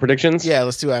actual predictions? Yeah,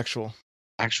 let's do actual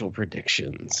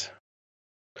predictions.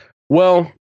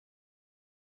 Well,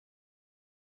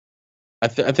 I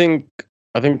think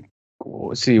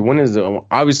let's see, when is it?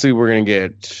 Obviously we're going to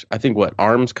get, I think what,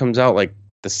 ARMS comes out like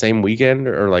the same weekend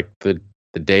or like the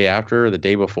day after or the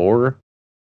day before.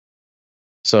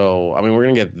 So, I mean, we're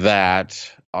going to get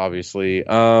that, obviously.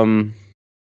 I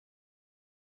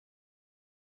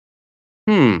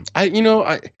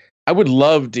would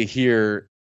love to hear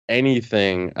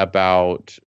anything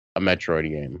about a Metroid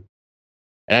game.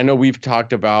 And I know we've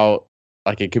talked about,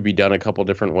 like, it could be done a couple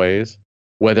different ways,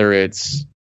 whether it's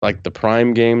like the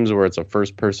Prime games where it's a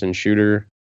first-person shooter,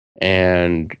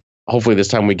 and hopefully this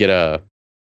time we get a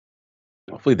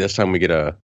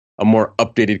more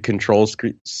updated control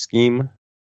scheme.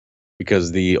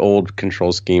 Because the old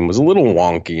control scheme was a little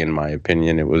wonky, in my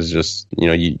opinion. It was just,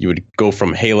 you would go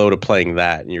from Halo to playing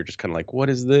that, and you're just kind of like, what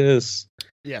is this?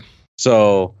 Yeah.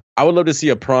 So I would love to see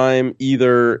a Prime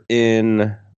either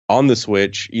on the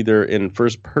Switch, either in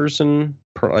first person,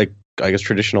 like I guess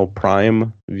traditional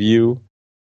Prime view,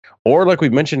 or like we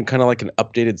mentioned, kind of like an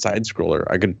updated side scroller.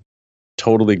 I could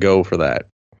totally go for that.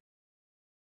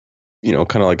 Kind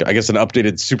of like, I guess, an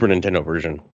updated Super Nintendo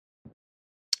version.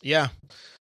 Yeah.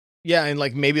 Yeah, and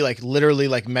like maybe like literally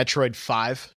like Metroid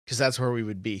 5, because that's where we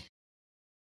would be.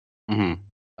 Mm-hmm.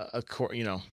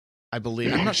 I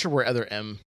believe, I'm not sure where other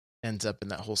M ends up in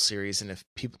that whole series, and if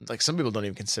people, like, some people don't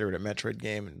even consider it a Metroid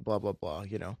game, and blah blah blah.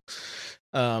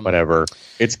 Whatever.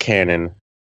 It's canon.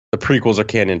 The prequels are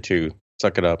canon too.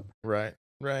 Suck it up. Right.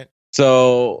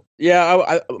 So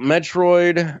yeah,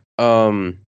 Metroid.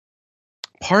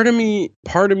 Part of me.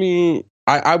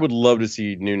 I would love to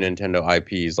see new Nintendo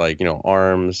IPs like,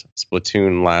 ARMS,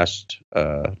 Splatoon last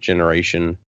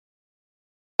generation.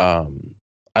 I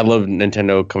love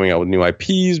Nintendo coming out with new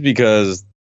IPs because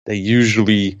they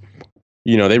usually,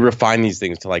 they refine these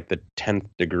things to like the 10th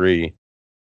degree.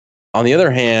 On the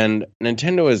other hand,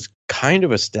 Nintendo has kind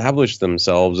of established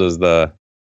themselves as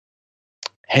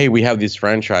hey, we have these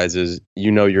franchises,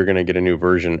 you're going to get a new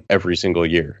version every single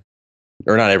year.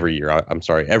 Or not every year, I'm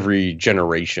sorry, every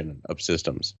generation of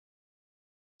systems.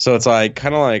 So it's like,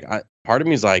 kind of like, part of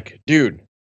me is like, dude,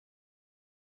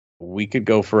 we could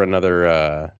go for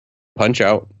another Punch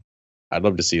Out. I'd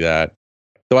love to see that.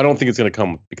 Though I don't think it's going to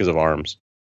come because of ARMS.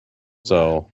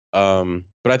 So, but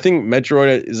I think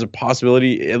Metroid is a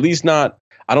possibility, at least not,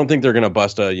 I don't think they're going to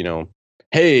bust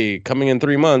hey, coming in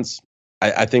 3 months.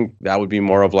 I think that would be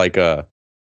more of like a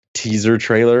teaser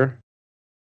trailer.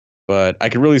 But I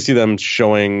could really see them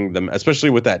showing them, especially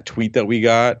with that tweet that we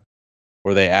got,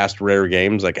 where they asked Rare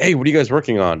Games, like, hey, what are you guys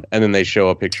working on? And then they show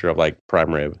a picture of, like,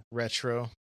 Prime Rib. Retro,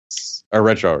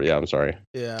 yeah, I'm sorry.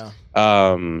 Yeah.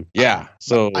 Yeah,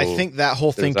 so... I think that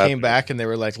whole thing came back, and they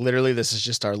were like, literally, this is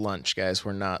just our lunch, guys.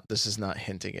 This is not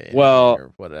hinting at anything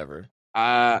or whatever.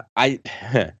 I'm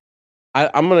going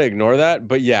to ignore that,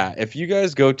 but yeah, if you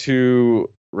guys go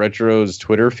to Retro's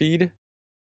Twitter feed,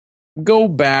 go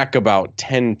back about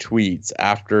 10 tweets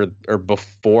after or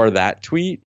before that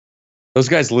tweet, those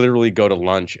guys literally go to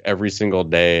lunch every single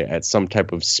day at some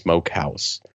type of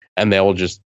smokehouse, and they'll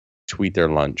just tweet their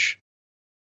lunch.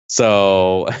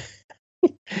 So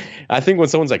I think when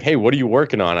someone's like, hey, what are you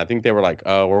working on? I think they were like,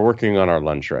 oh, we're working on our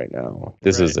lunch right now.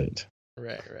 This is it.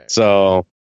 Right. So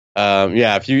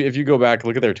yeah, if you go back,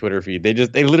 look at their Twitter feed,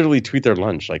 they literally tweet their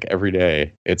lunch like every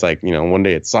day. It's like, one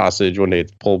day it's sausage, one day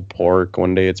it's pulled pork,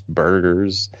 one day it's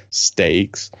burgers,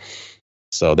 steaks.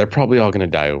 So they're probably all going to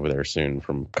die over there soon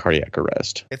from cardiac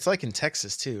arrest. It's like in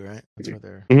Texas too, right? That's where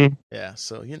they're. Mm-hmm. Yeah,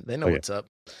 so they know what's up.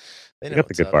 They know got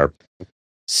the good barb.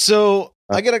 So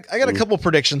I got a couple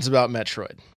predictions about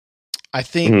Metroid. I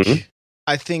think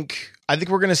we're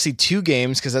going to see 2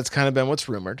 games because that's kind of been what's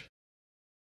rumored.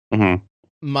 Mm-hmm.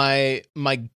 My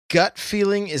gut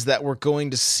feeling is that we're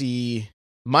going to see.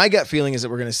 My gut feeling is that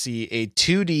we're going to see a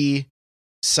 2D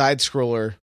side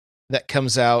scroller that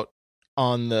comes out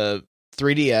on the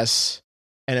 3DS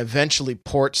and eventually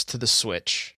ports to the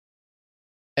Switch,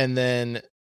 and then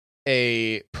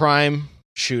a Prime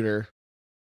shooter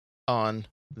on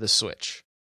the Switch.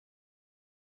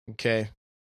 Okay.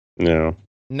 No.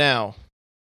 Now,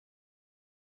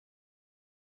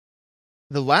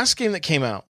 the last game that came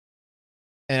out,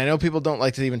 and I know people don't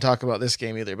like to even talk about this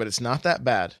game either, but it's not that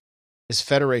bad, is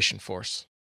Federation Force.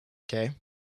 Okay?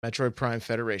 Metroid Prime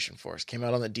Federation Force came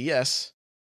out on the DS.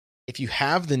 If you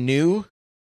have the new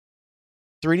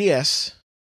 3DS,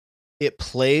 it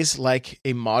plays like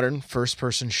a modern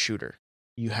first-person shooter.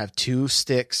 You have 2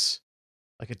 sticks,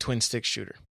 like a twin-stick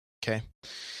shooter. Okay?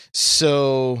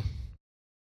 So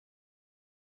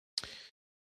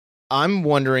I'm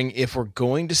wondering if we're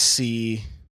going to see...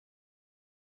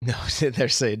 No, they're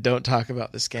saying don't talk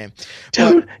about this game.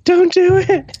 Don't do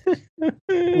it.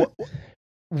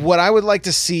 What I would like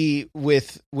to see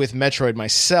with Metroid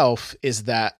myself is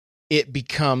that it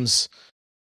becomes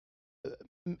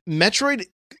Metroid.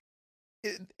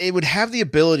 It would have the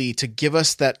ability to give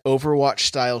us that Overwatch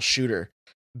style shooter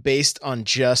based on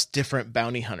just different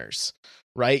bounty hunters,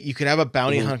 right? You could have a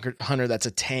bounty hunter that's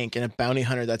a tank, and a bounty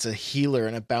hunter that's a healer,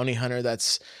 and a bounty hunter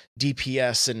that's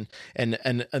DPS,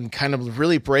 and kind of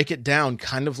really break it down,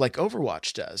 kind of like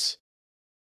Overwatch does.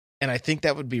 And I think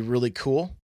that would be really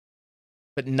cool,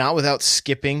 but not without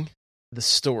skipping the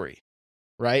story,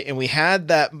 right? And we had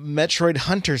that Metroid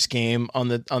Hunters game on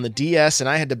the DS, and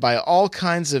I had to buy all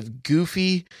kinds of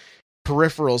goofy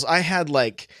peripherals. I had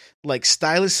like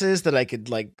styluses that I could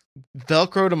like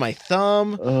Velcro to my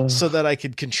thumb so that I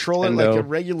could control it like a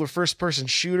regular first person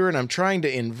shooter, and I'm trying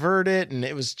to invert it, and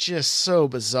it was just so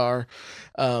bizarre.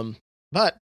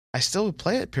 But I still would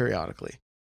play it periodically.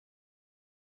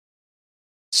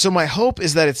 So my hope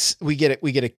is that we get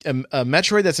a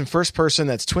Metroid that's in first person,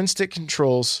 that's twin stick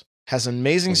controls, has an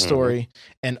amazing story,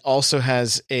 and also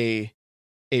has a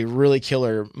really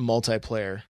killer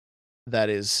multiplayer that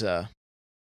is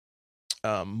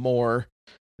more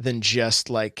than just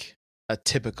like a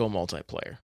typical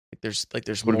multiplayer. There's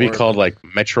would it be called like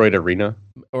Metroid Arena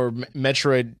or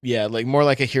Metroid? Yeah, like more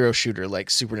like a hero shooter, like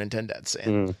Super Nintendo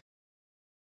saying.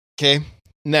 Okay,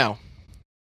 now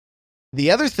the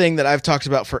other thing that I've talked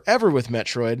about forever with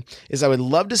Metroid is I would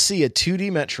love to see a 2D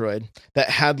Metroid that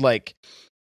had like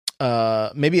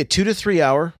maybe a 2 to 3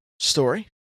 hour story.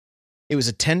 It was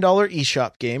a $10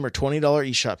 eShop game or $20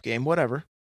 eShop game, whatever.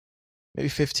 Maybe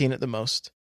 15 at the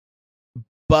most.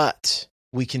 But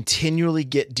we continually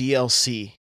get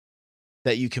DLC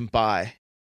that you can buy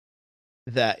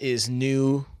that is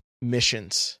new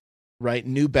missions, right?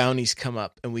 New bounties come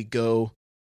up, and we go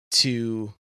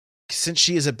to, since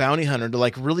she is a bounty hunter, to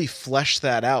like really flesh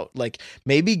that out. Like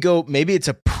maybe it's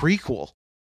a prequel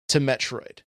to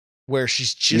Metroid where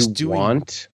she's just doing. You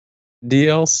want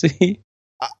DLC?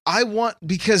 I want,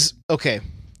 because, okay.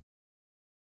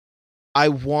 I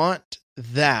want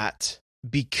that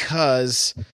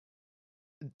because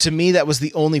to me, that was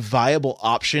the only viable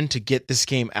option to get this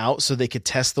game out so they could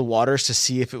test the waters to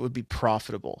see if it would be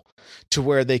profitable, to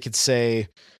where they could say,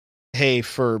 hey,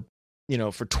 for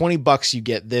 $20 you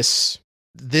get this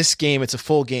game, it's a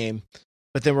full game,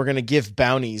 but then we're going to give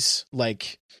bounties,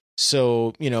 like,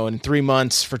 so, in 3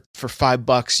 months for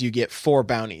 $5 you get 4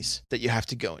 bounties that you have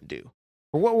to go and do,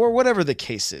 or whatever the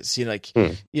case is,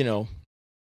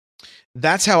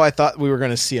 that's how I thought we were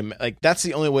going to see that's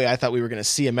the only way I thought we were going to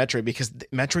see a Metroid, because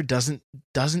Metroid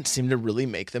doesn't seem to really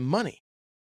make them money.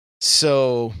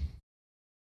 So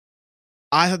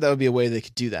I thought that would be a way they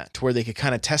could do that, to where they could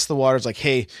kind of test the waters, like,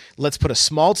 hey, let's put a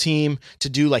small team to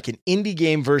do like an indie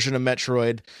game version of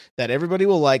Metroid that everybody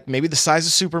will like, maybe the size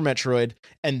of Super Metroid,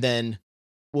 and then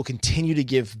we'll continue to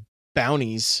give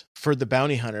bounties for the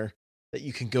bounty hunter that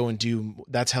you can go and do.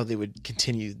 That's how they would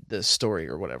continue the story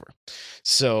or whatever.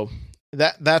 So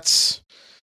that's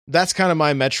kind of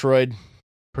my Metroid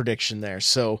prediction there.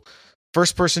 So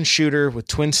first person shooter with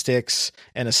twin sticks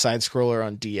and a side scroller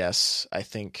on DS, I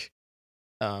think.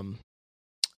 And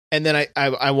then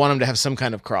I want them to have some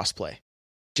kind of crossplay,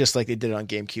 just like they did on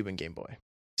GameCube and Game Boy.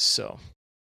 So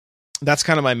that's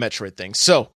kind of my Metroid thing.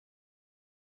 So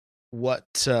what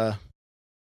other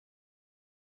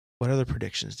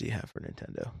predictions do you have for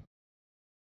Nintendo?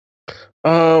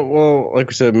 Well, like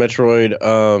we said,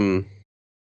 Metroid.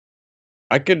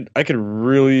 I could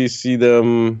really see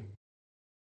them.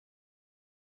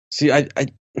 See,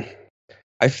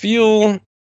 I feel.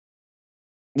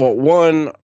 Well,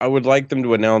 one, I would like them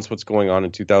to announce what's going on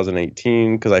in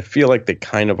 2018 because I feel like they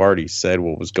kind of already said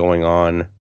what was going on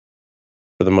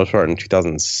for the most part in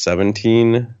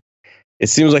 2017. It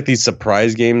seems like these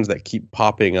surprise games that keep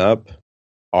popping up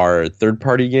are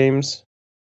third-party games.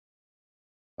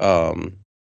 But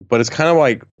it's kind of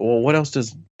like, well, what else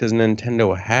does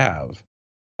Nintendo have?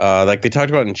 Like they talked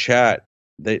about in chat,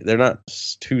 they're not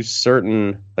too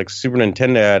certain. Like Super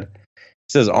Nintendo ad, it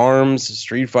says ARMS,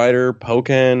 Street Fighter,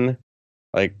 Pokken.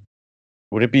 Like,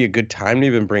 would it be a good time to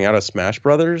even bring out a Smash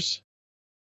Brothers?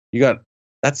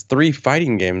 That's 3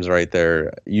 fighting games right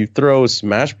there. You throw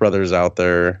Smash Brothers out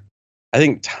there, I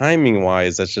think timing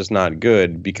wise, that's just not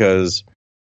good because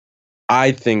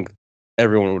I think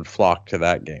everyone would flock to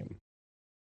that game.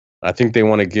 I think they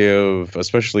want to give,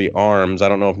 especially ARMS. I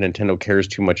don't know if Nintendo cares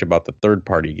too much about the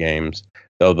third-party games,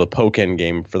 though the Pokken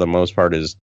game, for the most part,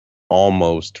 is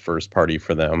almost first-party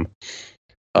for them.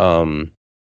 I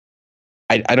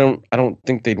don't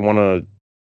think they'd want to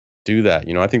do that.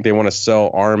 I think they want to sell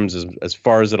ARMS as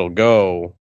far as it'll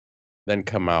go, then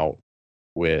come out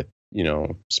with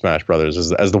Smash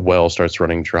Brothers as the well starts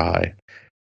running dry.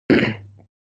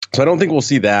 So I don't think we'll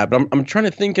see that, but I'm trying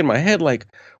to think in my head, like,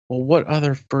 well, what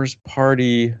other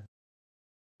first-party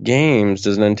games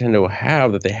does Nintendo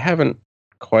have that they haven't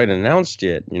quite announced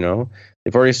yet?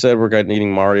 They've already said we're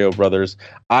needing Mario Brothers.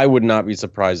 I would not be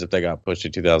surprised if they got pushed to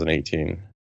 2018.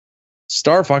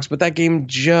 Star Fox, but that game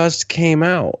just came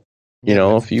out.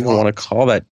 If you even want to call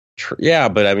that, yeah,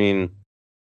 but I mean,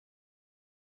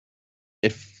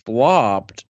 it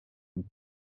flopped.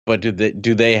 But do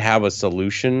they have a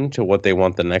solution to what they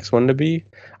want the next one to be?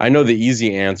 I know the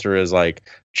easy answer is like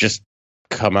just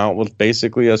come out with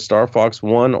basically a Star Fox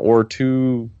 1 or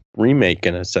 2 remake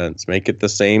in a sense. Make it the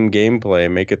same gameplay,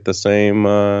 make it the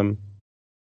same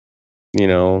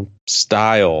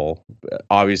style,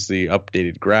 obviously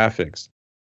updated graphics.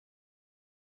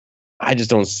 I just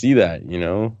don't see that,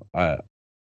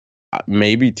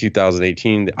 maybe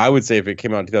 2018. I would say if it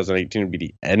came out in 2018, it'd be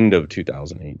the end of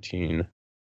 2018.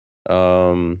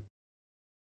 Captain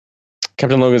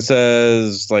Logan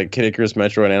says like Kid Icarus,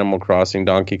 Metroid, Animal Crossing,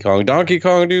 Donkey Kong,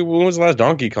 dude. When was the last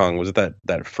Donkey Kong? Was it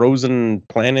that frozen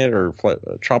planet or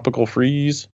tropical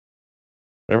freeze?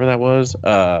 Whatever that was.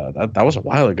 That was a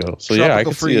while ago. So tropical I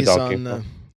could see a Donkey Kong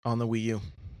on the Wii U.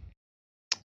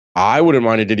 I wouldn't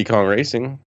mind a Diddy Kong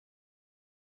Racing.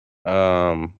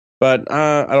 But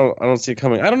I don't see it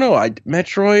coming. I don't know.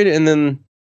 Metroid and then.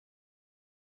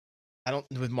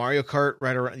 With Mario Kart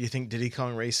right around. You think Diddy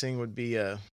Kong Racing would be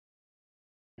I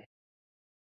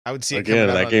would see it again.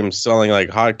 That game's selling like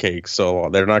hotcakes, so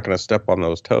they're not going to step on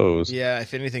those toes. Yeah,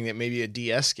 if anything, it may be a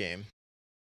DS game.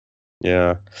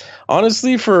 Yeah,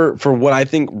 honestly, for what I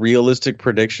think realistic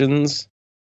predictions,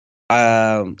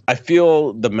 I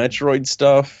feel the Metroid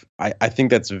stuff. I think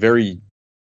that's very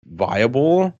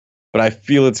viable, but I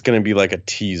feel it's going to be like a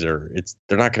teaser.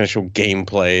 They're not going to show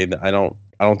gameplay. I don't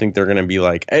think they're going to be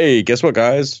like, hey, guess what,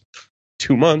 guys?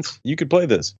 2 months, you could play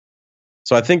this.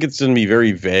 So I think it's going to be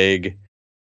very vague.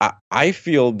 I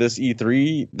feel this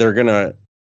E3, they're going to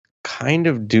kind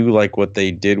of do like what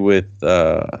they did with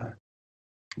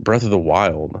Breath of the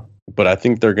Wild, but I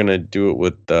think they're going to do it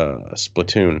with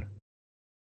Splatoon.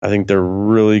 I think they're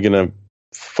really going to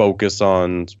focus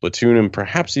on Splatoon and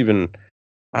perhaps even,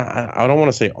 I don't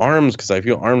want to say ARMS because I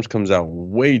feel ARMS comes out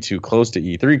way too close to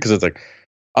E3 because it's like,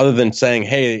 other than saying,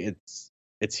 hey,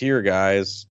 it's here,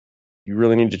 guys, you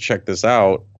really need to check this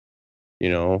out,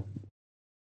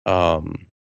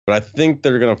 But I think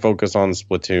they're going to focus on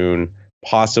Splatoon,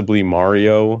 possibly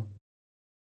Mario.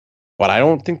 But I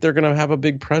don't think they're going to have a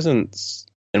big presence,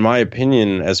 in my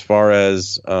opinion, as far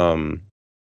as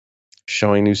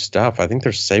showing new stuff. I think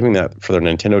they're saving that for their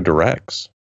Nintendo Directs.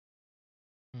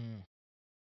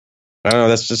 I don't know.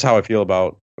 That's just how I feel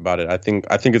about it. I think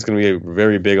it's going to be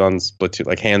very big on Splatoon,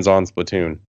 like hands-on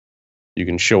Splatoon. You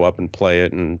can show up and play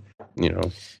it, and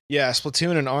Yeah,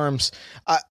 Splatoon and ARMS.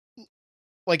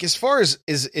 like as far as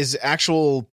is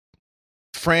actual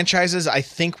franchises, I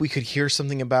think we could hear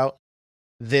something about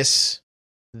this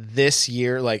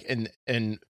year, like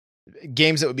and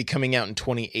games that would be coming out in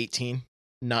 2018,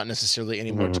 not necessarily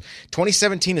anymore.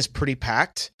 2017 is pretty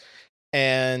packed,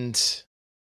 and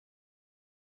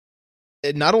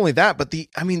not only that, but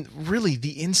really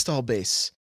the install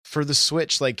base for the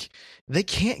Switch, like they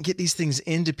can't get these things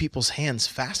into people's hands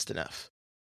fast enough.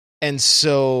 And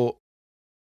so,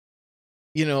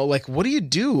 like, what do you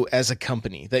do as a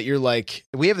company that you're like,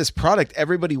 we have this product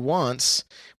everybody wants.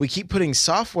 We keep putting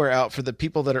software out for the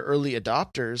people that are early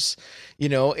adopters.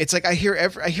 It's like, I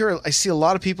see a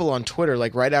lot of people on Twitter,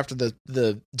 like right after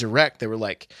the direct, they were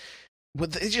like,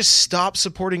 would they just stop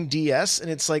supporting DS? And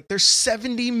it's like, there's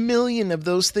 70 million of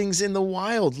those things in the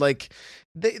wild. Like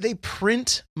they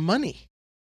print money.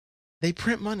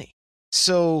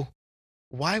 So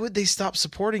why would they stop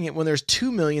supporting it when there's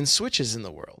 2 million Switches in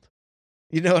the world?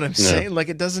 You know what I'm saying?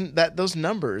 Like those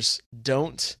numbers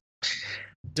don't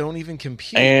even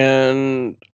compute.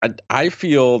 And I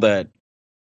feel that,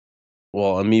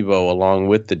 well, Amiibo along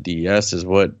with the DS is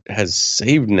what has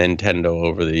saved Nintendo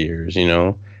over the years.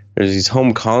 There's these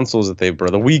home consoles that they've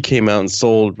brought. The Wii came out and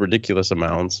sold ridiculous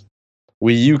amounts.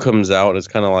 Wii U comes out and it's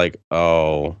kind of like,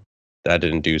 oh, that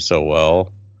didn't do so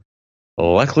well.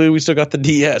 Luckily, we still got the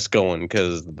DS going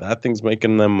because that thing's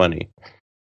making them money.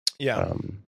 Yeah.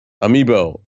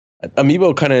 Amiibo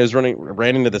kind of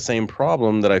ran into the same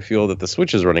problem that I feel that the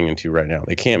Switch is running into right now.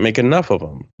 They can't make enough of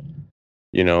them.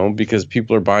 Because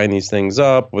people are buying these things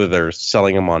up, whether they're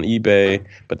selling them on eBay,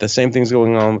 but the same thing's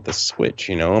going on with the Switch.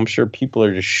 I'm sure people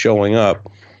are just showing up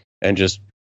and just,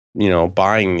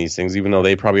 buying these things, even though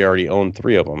they probably already own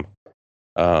 3 of them,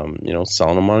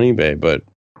 selling them on eBay. But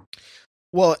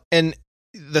well, and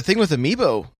the thing with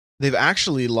Amiibo, they've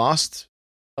actually lost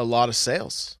a lot of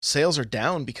sales. Sales are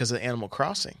down because of Animal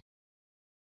Crossing.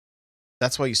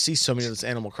 That's why you see so many of those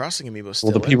Animal Crossing Amiibo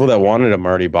still. Well, the people that wanted them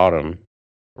already bought them.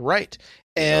 Right.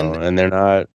 And they're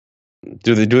not.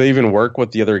 Do they even work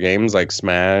with the other games like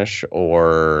Smash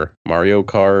or Mario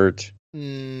Kart?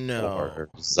 No. Or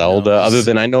Zelda? Other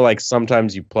than I know, like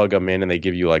sometimes you plug them in and they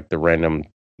give you like the random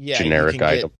generic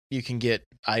item. You can get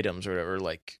items or whatever,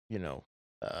 like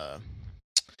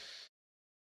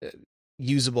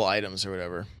usable items or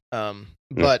whatever.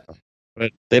 But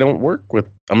they don't work with,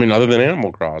 other than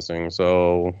Animal Crossing.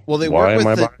 So they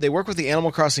work with the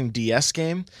Animal Crossing DS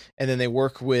game, and then they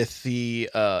work with the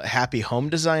Happy Home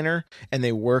Designer, and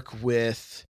they work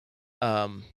with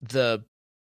the,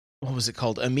 what was it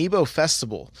called? Amiibo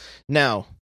Festival. Now,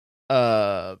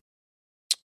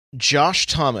 Josh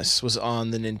Thomas was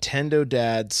on the Nintendo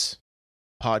Dads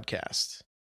podcast.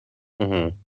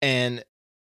 Mm-hmm. And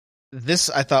this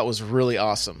I thought was really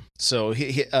awesome. So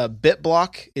he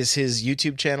BitBlock is his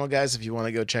YouTube channel, guys. If you want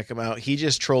to go check him out, he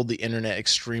just trolled the internet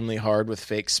extremely hard with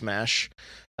fake Smash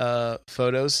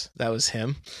photos. That was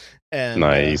him. And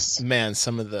nice, man.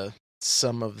 Some of the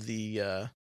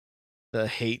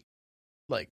hate,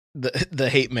 like the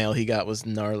hate mail he got was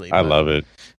gnarly. I love it.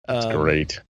 It's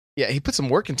great. Yeah, he put some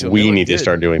work into it. We need to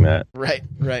start doing that. Right.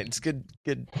 It's good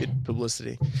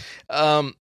publicity.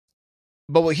 But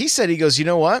what he said, he goes, you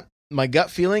know what? My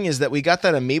gut feeling is that we got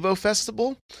that Amiibo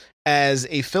Festival as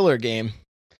a filler game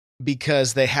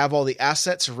because they have all the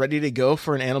assets ready to go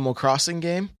for an Animal Crossing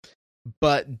game,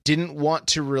 but didn't want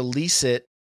to release it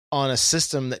on a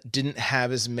system that didn't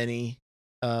have as many,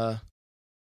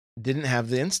 didn't have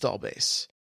the install base.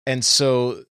 And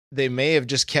so they may have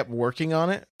just kept working on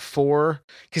it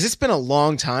because it's been a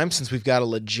long time since we've got a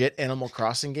legit Animal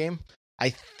Crossing game.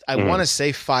 I want to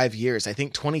say 5 years. I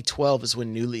think 2012 is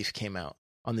when New Leaf came out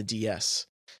on the DS,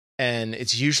 and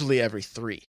it's usually every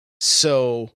 3.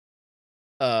 So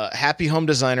Happy Home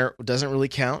Designer doesn't really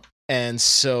count. And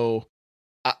so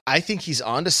I think he's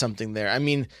onto something there.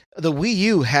 The Wii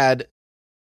U had,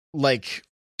 like,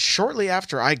 shortly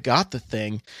after I got the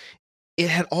thing, it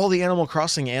had all the Animal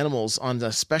Crossing animals on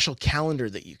the special calendar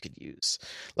that you could use.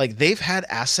 Like, they've had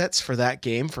assets for that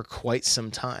game for quite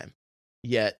some time,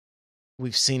 yet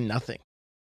we've seen nothing,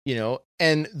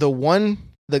 and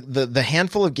the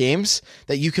handful of games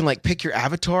that you can like pick your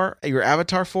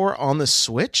avatar for on the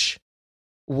Switch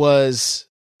was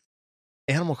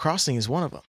Animal Crossing is one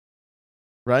of them,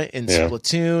 right? And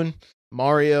Splatoon,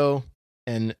 Mario,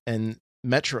 and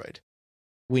Metroid.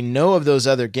 We know of those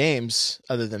other games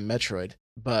other than Metroid,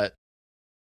 but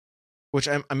which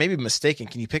I may be mistaken.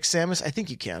 Can you pick Samus? I think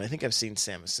you can. I think I've seen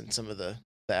Samus in some of the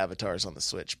avatars on the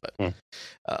Switch, but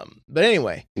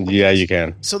anyway, yeah, you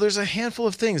can. So there's a handful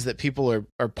of things that people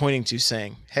are pointing to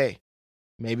saying, hey,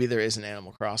 maybe there is an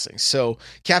Animal Crossing. So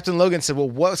Captain Logan said, well,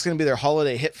 what's going to be their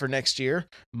holiday hit for next year?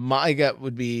 My gut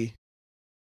would be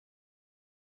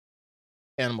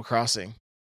Animal Crossing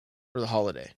for the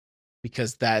holiday,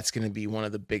 because that's going to be one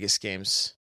of the biggest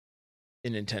games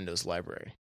in Nintendo's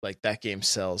library. Like, that game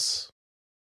sells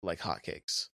like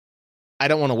hotcakes. I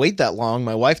don't want to wait that long.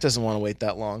 My wife doesn't want to wait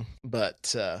that long,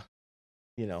 but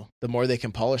the more they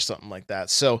can polish something like that.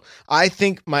 So I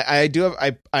think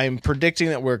I'm predicting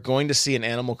that we're going to see an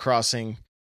Animal Crossing,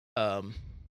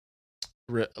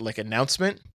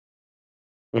 announcement,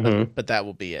 but that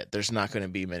will be it. There's not going to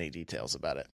be many details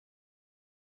about it.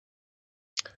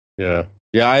 Yeah.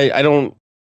 I don't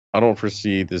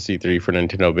foresee the C3 for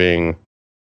Nintendo being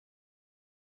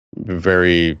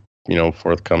very,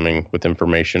 forthcoming with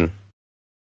information.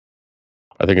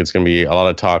 I think it's going to be a lot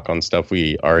of talk on stuff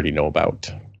we already know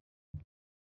about.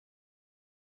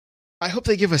 I hope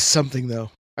they give us something, though.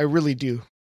 I really do.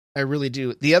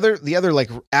 The other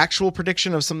like actual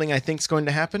prediction of something I think is going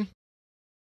to happen,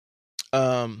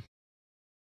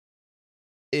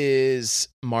 is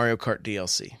Mario Kart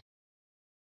DLC.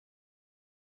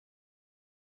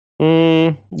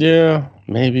 Yeah,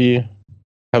 maybe.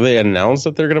 Have they announced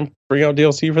that they're going to bring out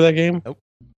DLC for that game? Nope.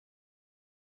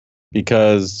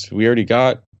 Because we already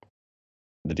got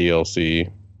the DLC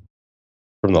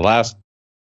from the last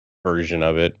version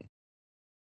of it.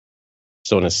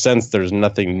 So in a sense, there's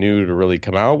nothing new to really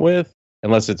come out with,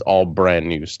 unless it's all brand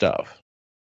new stuff.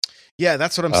 Yeah,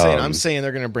 that's what I'm saying. I'm saying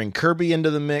they're going to bring Kirby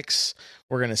into the mix.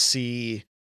 We're going to see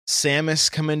Samus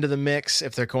come into the mix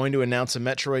if they're going to announce a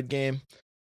Metroid game.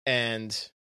 And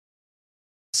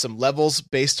some levels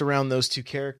based around those two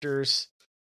characters.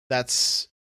 That's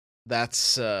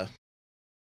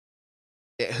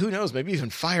who knows, maybe even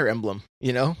Fire Emblem,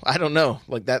 I don't know.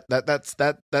 Like that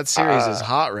series is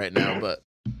hot right now, but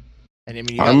I'm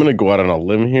going to go out on a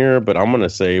limb here, but I'm going to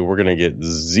say we're going to get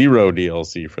 0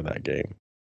 DLC for that game.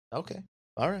 Okay.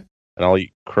 All right. And I'll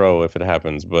eat crow if it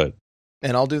happens, but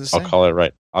and I'll do the same. I'll call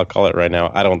it right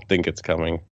now. I don't think it's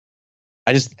coming.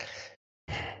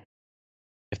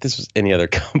 If this was any other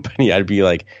company, I'd be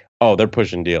like, oh, they're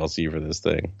pushing DLC for this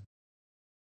thing.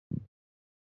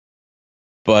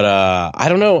 But I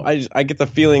don't know. I get the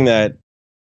feeling that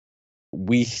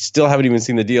we still haven't even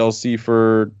seen the DLC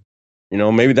for,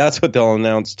 maybe that's what they'll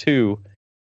announce too.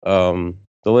 The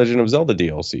Legend of Zelda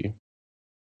DLC.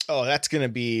 Oh, that's going to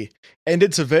be, and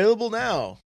it's available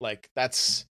now. Like,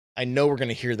 I know we're going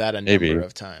to hear that a number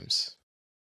of times.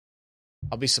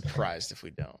 I'll be surprised if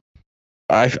we don't.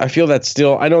 I feel that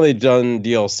still, I know they've done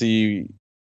DLC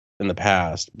in the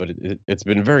past, but it's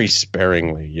been very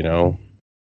sparingly,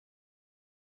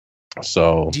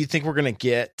 So, do you think we're going to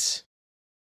get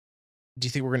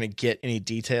any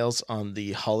details on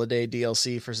the holiday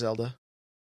DLC for Zelda?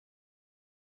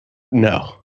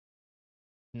 No.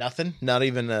 Nothing? Not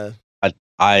even a...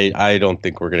 I don't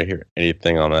think we're going to hear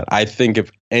anything on that. I think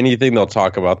if anything, they'll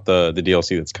talk about the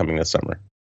DLC that's coming this summer.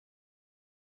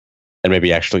 And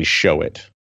maybe actually show it.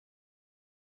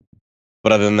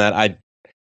 But other than that,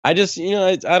 I just,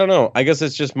 I don't know. I guess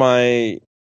it's just my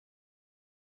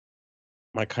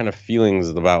kind of feelings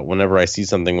about whenever I see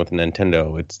something with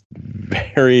Nintendo. It's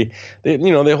very, they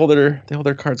hold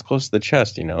their cards close to the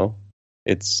chest.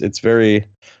 It's very,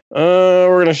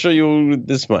 we're gonna show you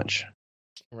this much,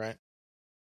 right?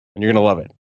 And you're gonna love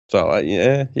it. So I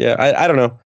don't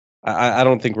know. I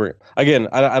don't think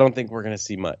I don't think we're gonna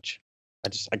see much.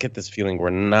 I get this feeling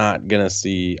we're not gonna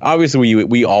see. Obviously,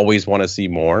 we always want to see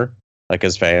more, like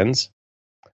as fans.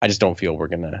 I just don't feel we're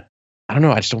gonna. I don't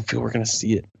know. I just don't feel we're gonna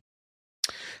see it.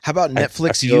 How about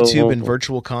Netflix, YouTube, and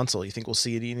Virtual Console? You think we'll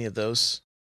see any of those?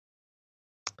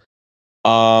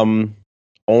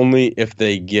 Only if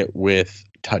they get with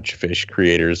Touchfish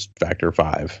creators Factor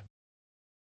 5,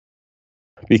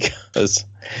 because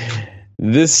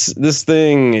this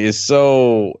thing is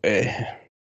so.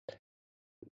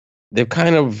 They've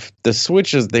the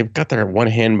Switches, they've got their one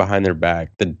hand behind their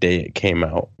back the day it came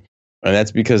out. And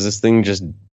that's because this thing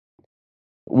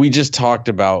we just talked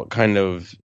about kind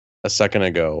of a second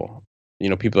ago.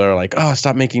 People are like, oh,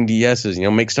 stop making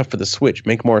DSs, make stuff for the Switch,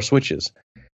 make more Switches.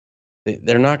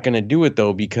 They're not going to do it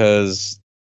though, because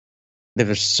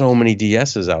there's so many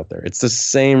DSs out there. It's the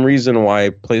same reason why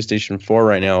PlayStation 4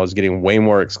 right now is getting way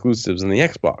more exclusives than the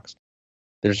Xbox.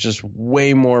 There's just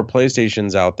way more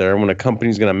PlayStations out there. When a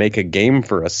company's going to make a game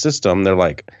for a system, they're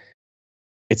like,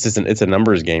 it's a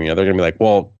numbers game. They're going to be like,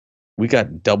 well, we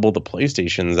got double the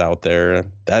PlayStations out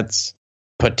there. That's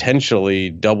potentially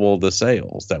double the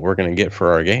sales that we're going to get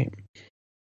for our game.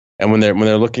 And when they're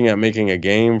looking at making a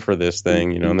game for this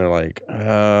thing, and they're like,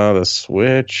 the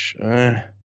Switch,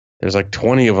 There's like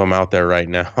 20 of them out there right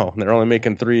now. And they're only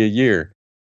making 3 a year.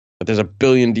 But there's a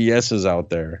billion DSs out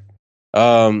there.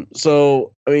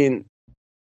 So, I mean,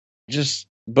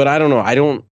 but I don't know. I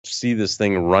don't see this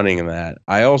thing running that.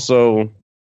 I'm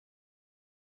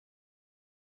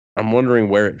wondering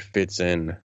where it fits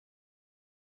in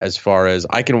as far as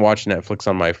I can watch Netflix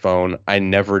on my phone. I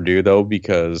never do, though,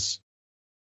 because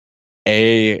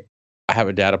I have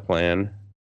a data plan.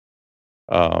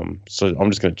 So I'm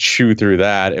just going to chew through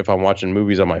that if I'm watching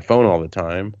movies on my phone all the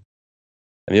time.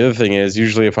 And the other thing is,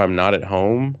 usually if I'm not at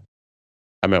home,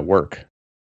 I'm at work.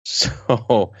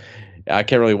 So I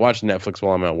can't really watch Netflix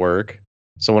while I'm at work.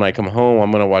 So when I come home,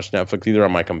 I'm going to watch Netflix either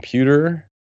on my computer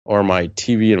or my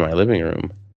TV in my living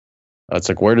room. It's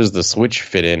like, where does the Switch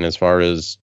fit in as far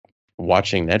as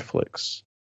watching Netflix?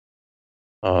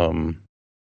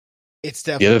 It's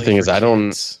definitely the other thing is kids. I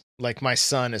don't like. My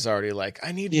son is already like,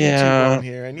 I need YouTube on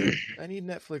here. I need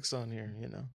Netflix on here. You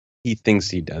know, he thinks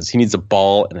he does. He needs a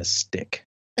ball and a stick.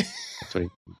 That's what he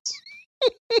needs.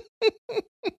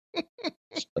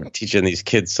 Start teaching these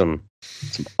kids some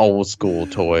old school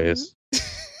toys.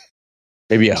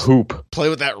 Maybe a hoop. Play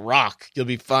with that rock. You'll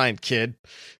be fine, kid.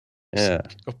 Yeah.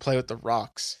 Just go play with the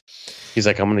rocks. He's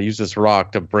like, I'm going to use this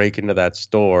rock to break into that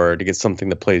store to get something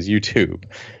that plays YouTube.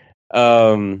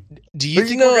 Do you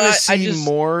think we're going to see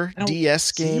more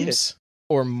DS games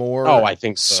or more I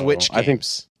think so. Switch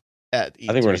games at E3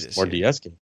 I think we're going to see more DS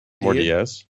games. More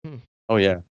DS. Hmm. Oh,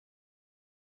 yeah.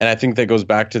 And I think that goes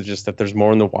back to just that there's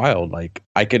more in the wild. Like,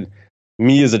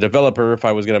 me as a developer, if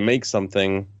I was going to make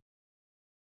something,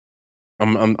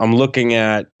 I'm looking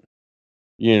at,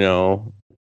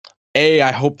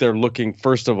 I hope they're looking,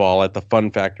 first of all, at the fun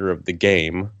factor of the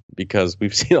game, because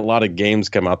we've seen a lot of games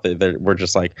come out that we're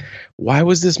just like, why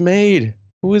was this made?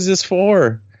 Who is this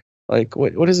for? Like,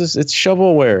 what is this? It's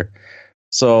shovelware.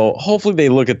 So hopefully they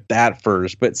look at that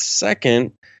first. But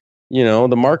second,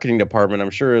 the marketing department,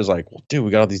 I'm sure, is like, well, dude, we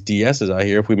got all these DSs out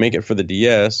here. If we make it for the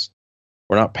DS,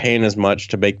 we're not paying as much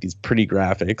to make these pretty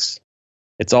graphics.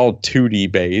 It's all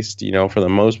 2D based, for the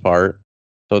most part.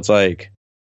 So it's like,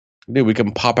 dude, we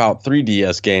can pop out 3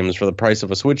 DS games for the price of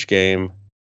a Switch game,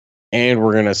 and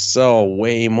we're going to sell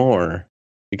way more.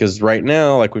 Because right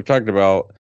now, like we've talked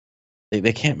about,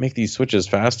 they can't make these Switches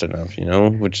fast enough,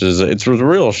 it's a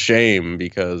real shame,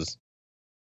 because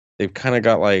they've kind of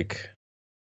got like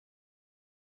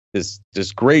this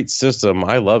great system.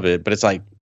 I love it, but it's like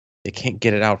they can't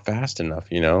get it out fast enough,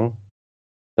 They're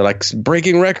like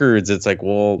breaking records. It's like,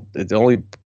 well, it's only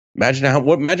imagine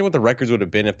what the records would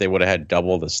have been if they would have had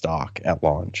double the stock at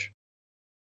launch.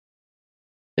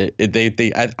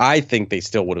 I think they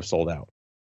still would have sold out.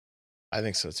 I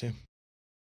think so too.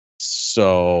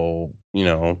 So,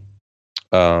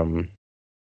 Captain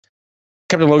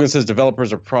Logan says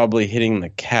developers are probably hitting the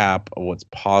cap of what's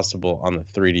possible on the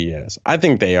 3DS. I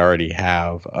think they already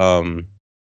have.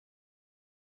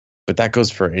 But that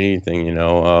goes for anything,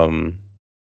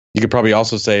 You could probably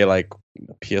also say, like,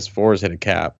 PS4 has hit a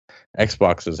cap.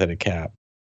 Xbox has hit a cap.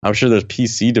 I'm sure there's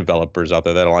PC developers out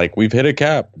there that are like, we've hit a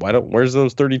cap. Where's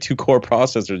those 32 core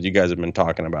processors you guys have been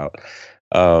talking about?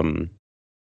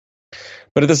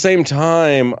 But at the same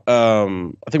time,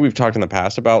 I think we've talked in the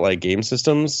past about like game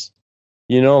systems.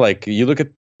 Like you look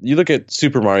at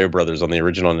Super Mario Brothers on the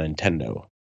original Nintendo,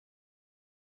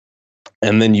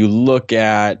 and then you look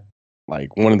at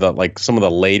like some of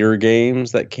the later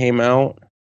games that came out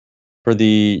for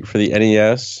the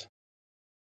NES.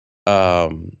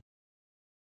 Hold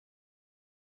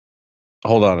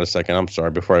on a second. I'm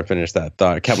sorry. Before I finish that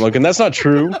thought, Captain Logan, that's not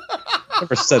true. I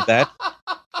never said that.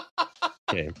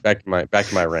 Okay, back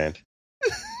to my rant.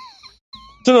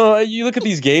 So no, you look at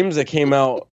these games that came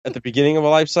out at the beginning of a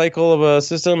life cycle of a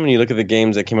system, and you look at the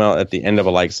games that came out at the end of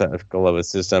a life cycle of a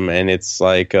system, and it's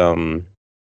like, they're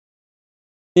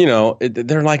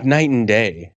like night and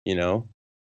day,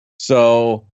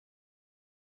 So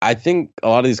I think a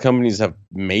lot of these companies have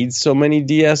made so many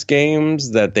DS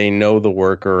games that they know the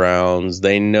workarounds.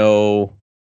 They know,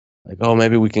 like, oh,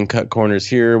 maybe we can cut corners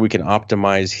here, we can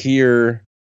optimize here.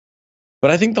 But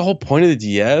I think the whole point of the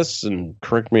DS, and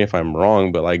correct me if I'm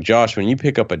wrong, but like, Josh, when you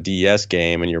pick up a DS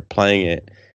game and you're playing it,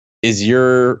 is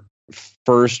your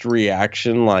first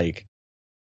reaction like,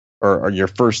 or your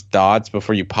first thoughts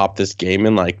before you pop this game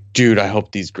in, like, dude, I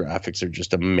hope these graphics are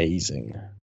just amazing?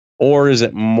 Or is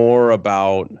it more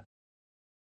about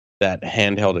that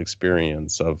handheld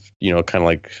experience of, kind of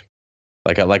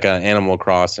like an Animal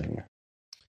Crossing?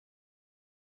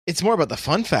 It's more about the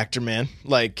fun factor, man.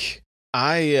 Like,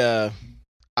 I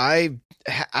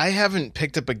haven't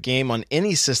picked up a game on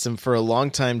any system for a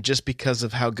long time just because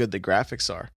of how good the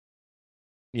graphics are.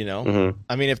 You know,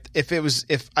 I mean,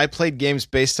 if I played games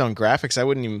based on graphics, I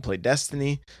wouldn't even play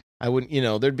Destiny. I wouldn't,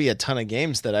 there'd be a ton of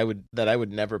games that I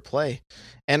would never play,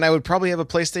 and I would probably have a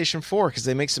PlayStation 4 because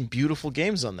they make some beautiful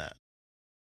games on that,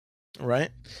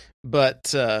 right?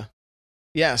 But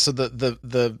yeah, so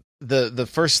the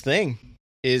first thing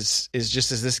is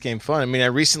just, is this game fun? I mean, I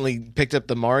recently picked up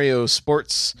the Mario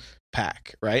Sports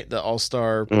pack, right, the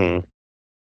All-Star,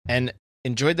 and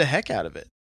enjoyed the heck out of it.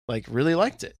 Like, really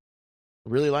liked it.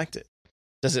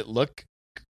 Does it look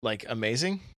like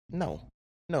amazing? No,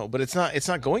 but it's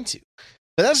not going to.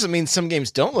 But that doesn't mean some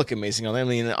games don't look amazing on there. I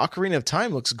mean, Ocarina of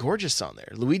Time looks gorgeous on there.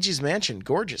 Luigi's Mansion,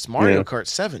 gorgeous. Mario Kart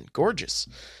 7, gorgeous.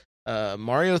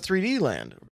 Mario 3D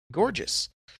Land, gorgeous.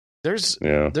 There's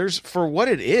for what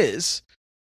it is,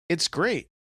 it's great.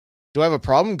 Do I have a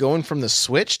problem going from the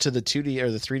Switch to the 2D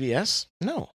or the 3DS?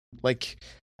 No. Like,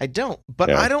 I don't,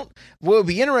 but I don't. What would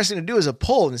be interesting to do is a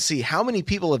poll and see how many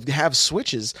people have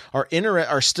Switches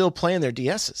are still playing their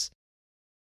DSs.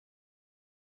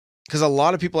 Because a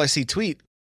lot of people I see tweet,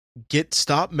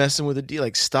 stop messing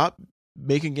with stop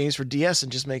making games for DS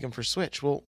and just make them for Switch.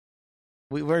 Well,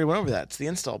 we already went over that. It's the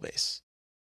install base.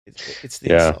 It's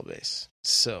the install base.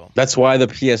 So that's why the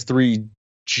PS3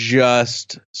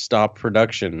 just stopped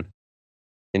production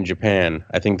in Japan,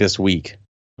 I think this week.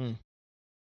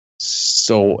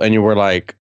 So, and you were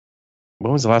like,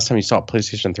 when was the last time you saw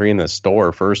PlayStation 3 in the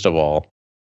store, first of all?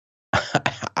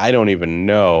 I don't even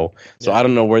know. So I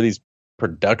don't know where these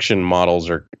production models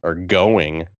are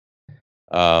going.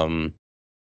 But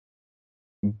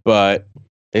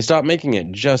they stopped making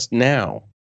it just now.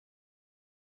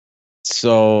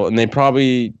 So, and they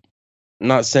probably,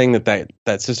 not saying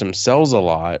that system sells a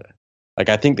lot. Like,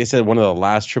 I think they said one of the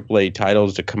last AAA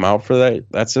titles to come out for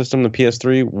that system, the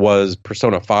PS3, was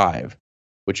Persona 5,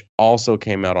 which also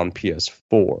came out on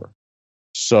PS4.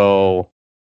 So,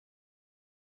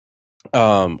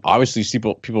 obviously,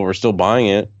 people were still buying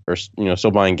it, or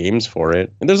still buying games for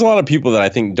it. And there's a lot of people that I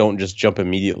think don't just jump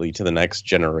immediately to the next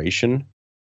generation.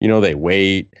 They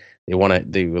wait. They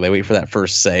wait for that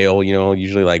first sale.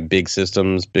 Usually like big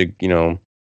systems, they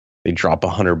drop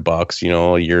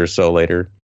 $100, a year or so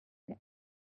later.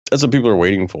 That's what people are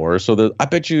waiting for. So I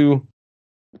bet you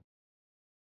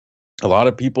a lot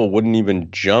of people wouldn't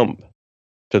even jump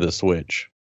to the Switch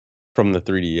from the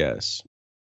 3DS,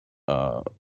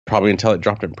 probably until it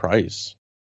dropped in price.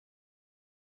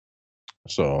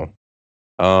 So,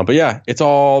 but yeah, it's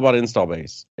all about install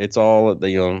base. It's all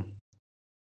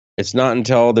it's not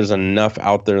until there's enough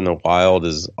out there in the wild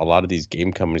is a lot of these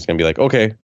game companies going to be like,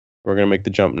 okay, we're going to make the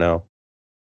jump now.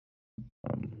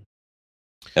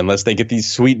 Unless they get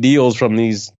these sweet deals from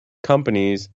these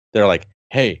companies, they're like,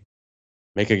 hey,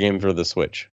 make a game for the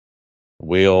Switch.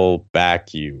 We'll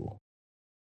back you.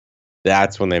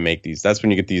 That's when they make these. That's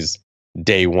when you get these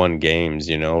day one games,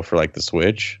 for like the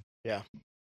Switch. Yeah.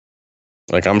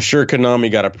 Like, I'm sure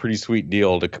Konami got a pretty sweet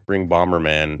deal to bring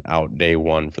Bomberman out day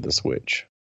one for the Switch.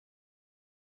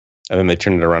 And then they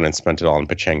turned it around and spent it all on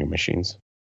Pachanga machines.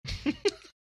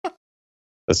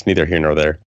 That's neither here nor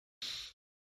there.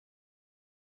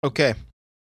 Okay.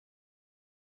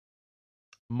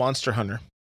 Monster Hunter.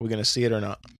 We're going to see it or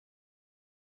not?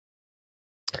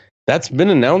 That's been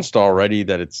announced already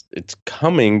that it's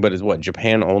coming, but it's what,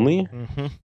 Japan only? Mm-hmm.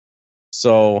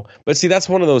 So, but see, that's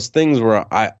one of those things where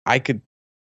I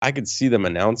could see them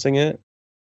announcing it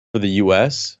for the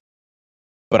US,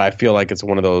 but I feel like it's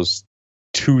one of those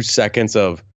 2 seconds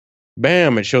of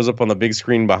bam, it shows up on the big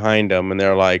screen behind them, and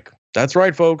they're like, that's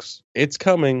right, folks, it's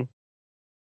coming.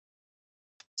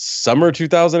 Summer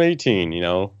 2018,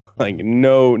 like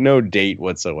no date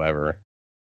whatsoever.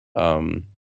 I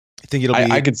think it'll be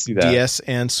I could see that. DS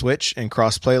and Switch and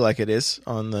crossplay like it is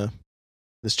on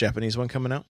this Japanese one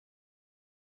coming out.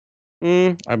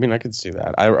 I mean, I could see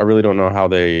that. I really don't know how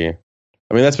they.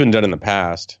 I mean, that's been done in the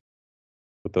past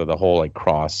with the whole like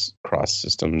cross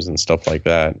systems and stuff like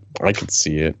that. I could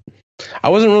see it. I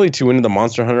wasn't really too into the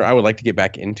Monster Hunter. I would like to get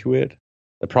back into it.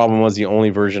 The problem was the only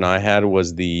version I had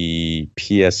was the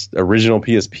original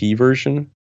PSP version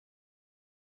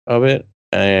of it,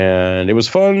 and it was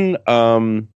fun.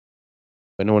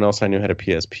 But no one else I knew had a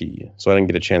PSP, so I didn't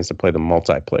get a chance to play the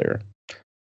multiplayer.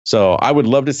 So I would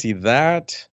love to see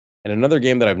that. And another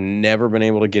game that I've never been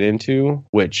able to get into,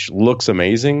 which looks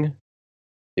amazing,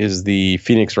 is the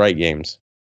Phoenix Wright games.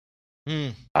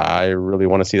 I really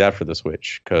want to see that for the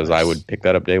Switch, because nice. I would pick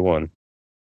that up day one.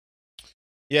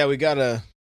 Yeah, we got a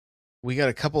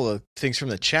couple of things from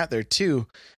the chat there too.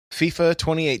 FIFA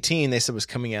 2018, they said was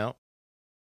coming out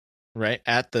right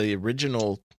at the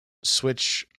original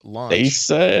Switch launch. They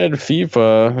said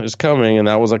FIFA is coming, and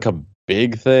that was like a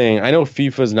big thing. I know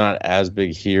FIFA's not as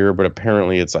big here, but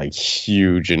apparently it's like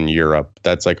huge in Europe.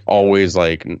 That's like always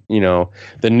like,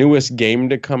 the newest game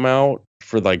to come out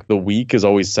for like the week is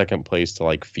always second place to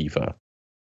like FIFA.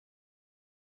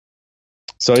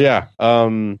 So yeah,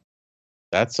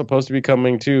 that's supposed to be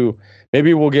coming too.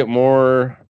 Maybe we'll get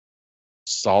more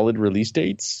solid release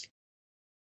dates.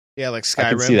 Yeah, like Skyrim. I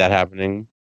can see that happening.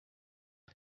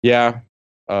 Yeah.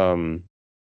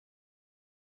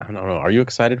 I don't know. Are you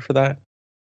excited for that?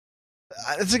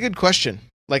 That's a good question.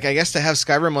 Like, I guess to have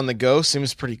Skyrim on the go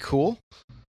seems pretty cool.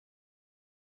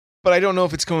 But I don't know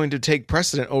if it's going to take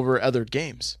precedent over other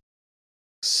games.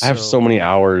 I have so many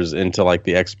hours into like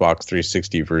the Xbox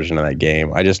 360 version of that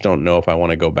game. I just don't know if I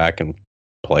want to go back and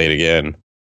play it again.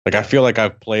 Like, I feel like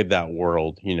I've played that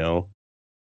world,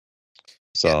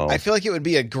 So yeah, I feel like it would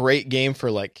be a great game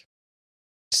for like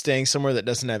staying somewhere that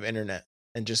doesn't have internet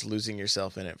and just losing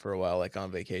yourself in it for a while, like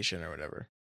on vacation or whatever.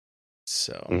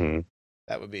 So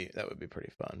that would be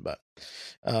pretty fun. But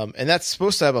and that's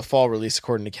supposed to have a fall release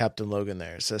according to Captain Logan.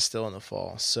 There it says still in the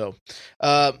fall. So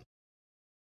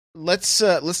let's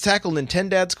tackle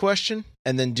Nintendad's question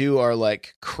and then do our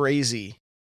like crazy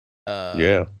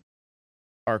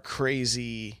our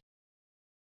crazy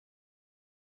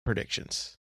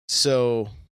predictions. So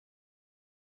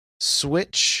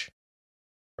Switch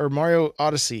or Mario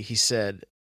Odyssey, he said,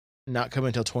 not coming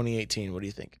until 2018. What do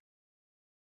you think?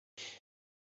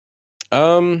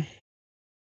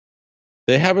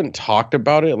 They haven't talked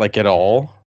about it like at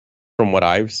all from what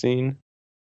I've seen.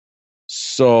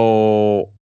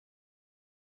 So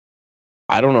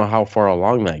I don't know how far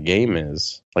along that game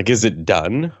is. Like, is it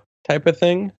done type of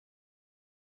thing?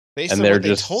 Based on what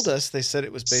they told us, they said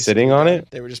it was basically sitting on it.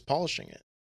 They were just polishing it.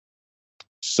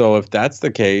 So if that's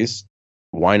the case,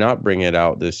 why not bring it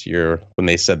out this year when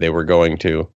they said they were going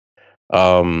to?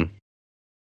 I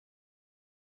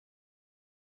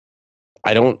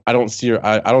don't see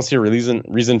a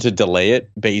reason to delay it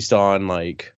based on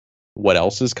like what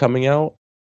else is coming out,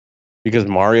 because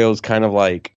Mario's kind of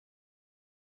like,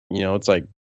 it's like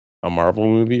a Marvel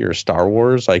movie or Star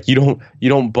Wars. Like you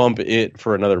don't bump it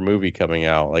for another movie coming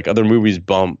out. Like other movies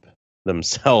bump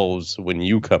themselves when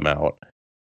you come out.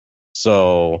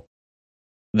 So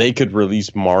they could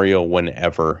release Mario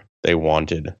whenever they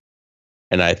wanted.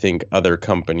 And I think other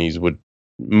companies would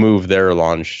move their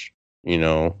launch,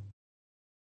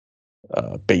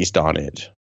 based on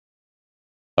it.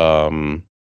 Though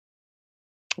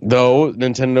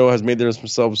Nintendo has made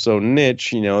themselves so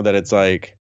niche, that it's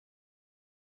like,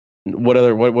 what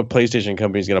PlayStation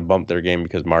company is going to bump their game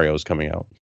because Mario is coming out?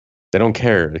 They don't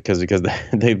care because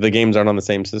the games aren't on the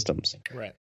same systems.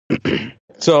 Right.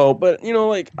 So, but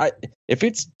if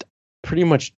it's pretty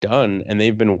much done and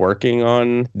they've been working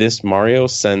on this Mario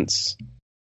since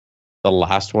the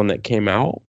last one that came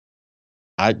out,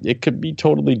 it could be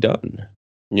totally done.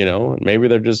 Maybe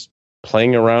they're just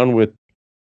playing around with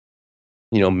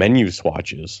menu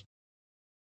swatches.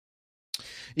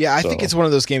 Yeah, I think it's one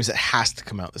of those games that has to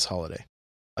come out this holiday.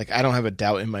 Like, I don't have a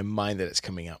doubt in my mind that it's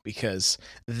coming out, because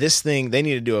this thing, they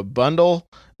need to do a bundle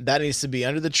that needs to be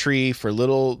under the tree for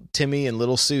little Timmy and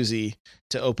little Susie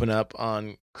to open up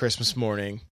on Christmas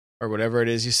morning or whatever it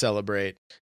is you celebrate.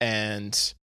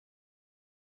 And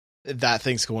that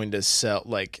thing's going to sell.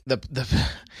 Like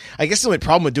I guess the only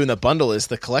problem with doing the bundle is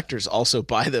the collectors also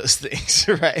buy those things,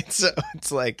 right? So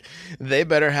it's like, they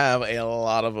better have a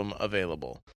lot of them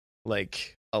available.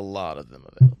 Like a lot of them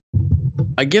available.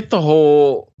 I get the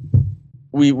whole.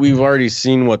 We've already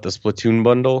seen what the Splatoon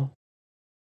bundle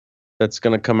that's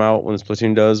going to come out when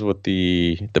Splatoon does with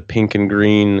the pink and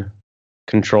green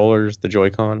controllers, the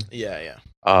Joy-Con. Yeah.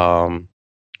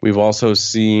 We've also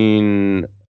seen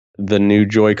the new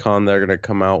Joy-Con that are going to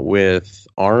come out with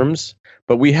ARMS,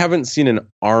 but we haven't seen an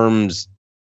ARMS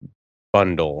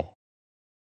bundle.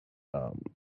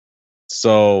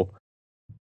 So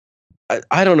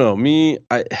I don't know.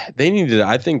 I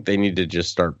think they need to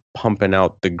just start pumping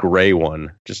out the gray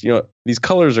one. Just, these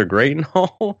colors are great and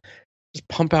all. Just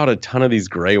pump out a ton of these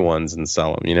gray ones and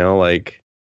sell them, like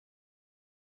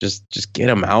just get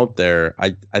them out there.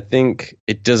 I think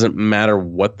it doesn't matter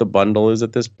what the bundle is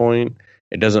at this point.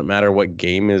 It doesn't matter what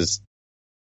game is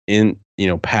in,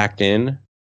 packed in.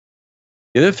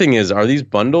 The other thing is, are these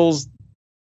bundles,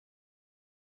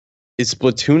 is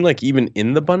Splatoon like even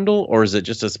in the bundle, or is it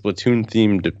just a Splatoon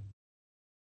themed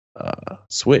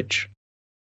Switch?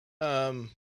 I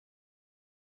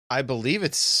believe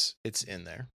it's in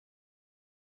there.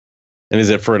 And is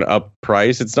it for an up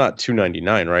price? It's not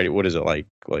 $299, right? What is it, like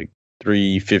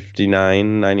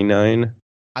 $359.99?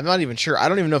 I'm not even sure. I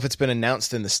don't even know if it's been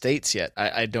announced in the States yet.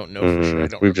 I don't know for sure.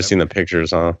 We've just seen the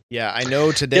pictures, huh? Yeah, I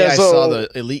know today I saw the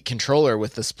Elite controller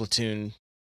with the Splatoon.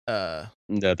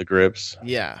 The grips.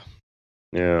 Yeah.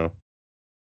 Yeah.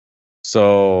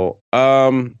 So,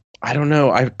 I don't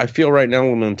know. I feel right now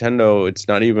with Nintendo, it's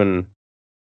not even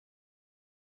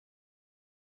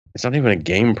a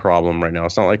game problem right now.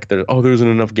 It's not like there isn't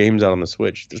enough games out on the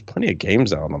Switch. There's plenty of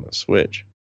games out on the Switch.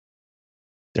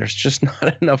 There's just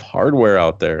not enough hardware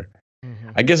out there. Mm-hmm.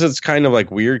 I guess it's kind of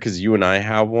like weird because you and I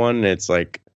have one. And it's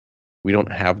like we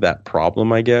don't have that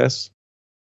problem, I guess,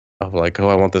 of like,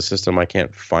 I want the system, I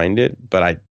can't find it. But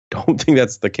I don't think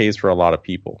that's the case for a lot of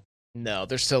people. No,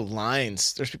 there's still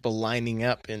lines. There's people lining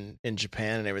up in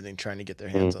Japan and everything trying to get their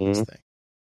hands on this thing.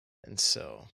 And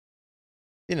so,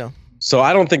 So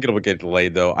I don't think it'll get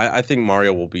delayed, though. I think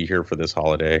Mario will be here for this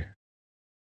holiday.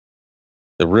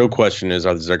 The real question is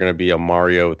there going to be a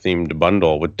Mario-themed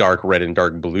bundle with dark red and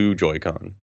dark blue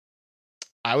Joy-Con?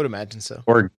 I would imagine so.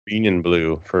 Or green and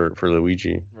blue for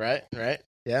Luigi. Right.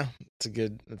 Yeah, that's a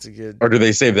good. Or do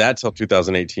they save that till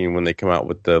 2018 when they come out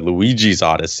with the Luigi's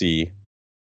Odyssey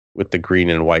with the green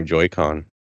and white Joy-Con?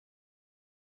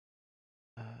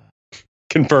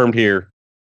 Confirmed here.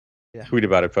 Yeah. Tweet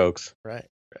about it, folks. Right.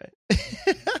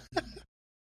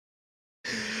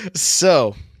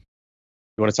 So,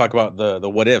 you want to talk about the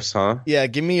what ifs, huh? Yeah,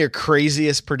 give me your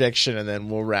craziest prediction and then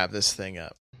we'll wrap this thing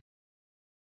up.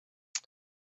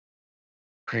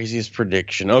 Craziest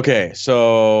prediction. Okay,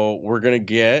 so we're going to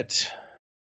get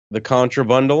the Contra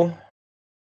bundle,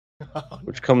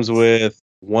 which comes with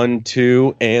 1,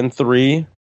 2, and 3,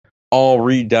 all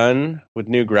redone with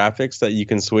new graphics that you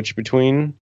can switch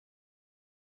between.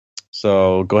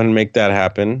 So go ahead and make that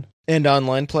happen. And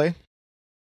online play?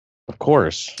 Of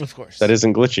course. That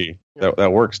isn't glitchy. Yeah.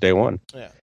 That works day one. Yeah.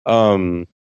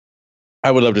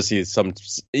 I would love to see some,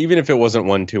 even if it wasn't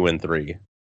 1, 2, and 3.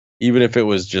 Even if it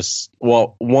was just,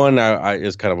 1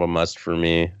 is kind of a must for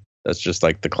me. That's just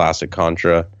like the classic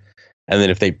Contra. And then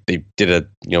if they did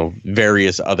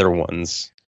various other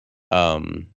ones, I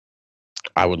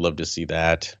would love to see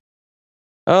that.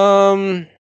 I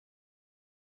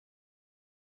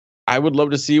would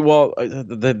love to see. Well,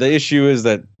 the issue is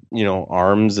that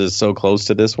ARMS is so close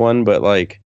to this one, but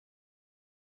like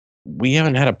we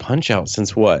haven't had a Punch Out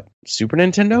since what? Super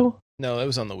Nintendo? No, it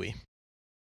was on the Wii. It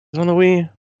was on the Wii.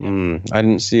 I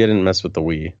didn't mess with the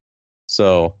Wii.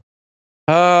 So,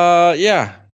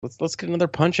 yeah, let's get another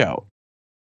Punch Out.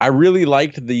 I really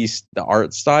liked the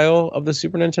art style of the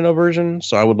Super Nintendo version,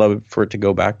 so I would love for it to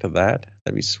go back to that.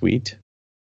 That'd be sweet.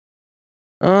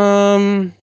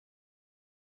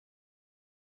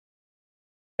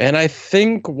 And I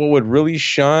think what would really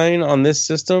shine on this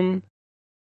system,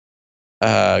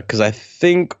 because I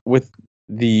think with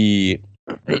the,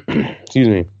 excuse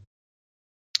me,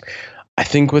 I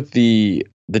think with the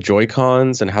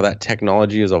Joy-Cons and how that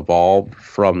technology has evolved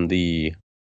from the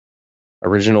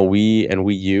original Wii and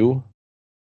Wii U,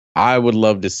 I would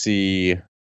love to see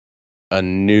a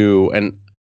new, and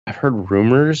I've heard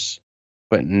rumors,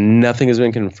 but nothing has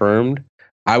been confirmed.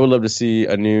 I would love to see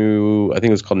a new, I think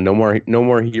it was called No More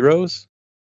Heroes.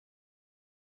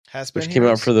 Has-Been Heroes? Came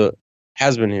out for the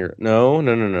Has-Been Hero. No.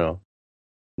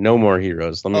 No More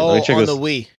Heroes. Let me check on this. The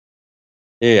Wii.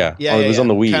 Yeah. It was on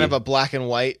the Wii. Kind of a black and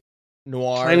white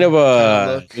noir. Kind of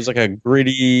a, it was like a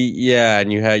gritty,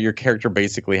 and you had, your character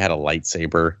basically had a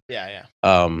lightsaber. Yeah.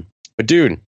 But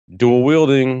dude, dual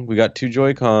wielding, we got 2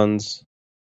 Joy-Cons.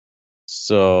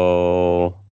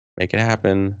 So make it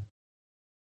happen.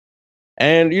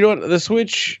 And you know what? The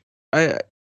Switch,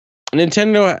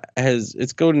 Nintendo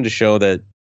it's going to show that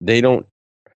they don't,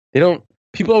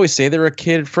 people always say they're a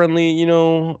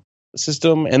kid-friendly,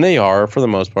 system, and they are for the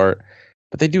most part,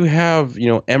 but they do have,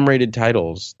 M-rated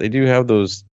titles. They do have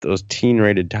those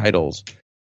teen-rated titles.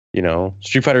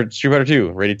 Street Fighter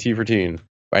 2, rated T for teen.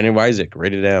 Binding of Isaac,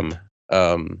 rated M.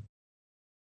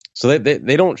 So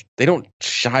they don't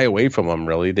shy away from them,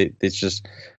 really. It's just,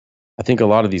 I think a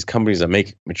lot of these companies that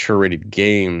make mature rated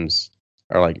games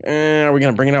are like, are we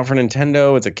going to bring it out for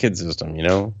Nintendo? It's a kid system,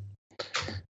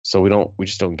 So we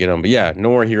just don't get them. But yeah, No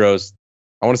More Heroes.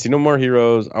 I want to see No More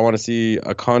Heroes. I want to see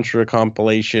a Contra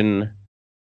compilation.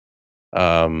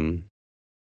 I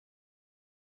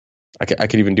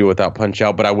could even do without Punch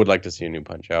Out, but I would like to see a new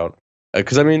Punch Out.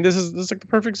 Because this is like the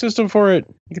perfect system for it.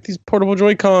 You get these portable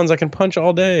Joy-Cons, I can punch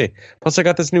all day. Plus, I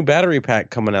got this new battery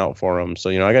pack coming out for them, so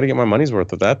I got to get my money's worth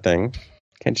with that thing.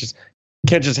 Can't just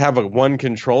have one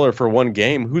controller for one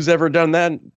game. Who's ever done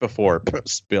that before?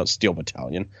 Steel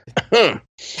Battalion.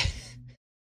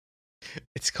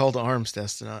 It's called ARMS,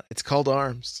 Destinat. It's called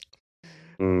ARMS.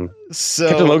 So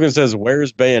Captain Logan says,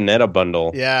 "Where's Bayonetta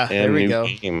bundle?" Yeah, and there we new go.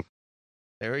 Game.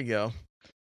 There we go.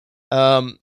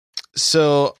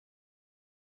 So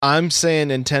I'm saying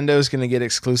Nintendo's going to get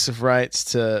exclusive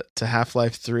rights to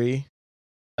Half-Life 3,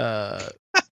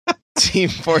 Team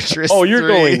Fortress. Oh, you're 3.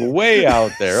 going way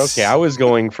out there. Okay, I was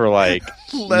going for like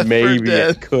maybe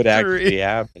it could actually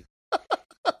happen.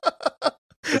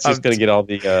 It's just going to get all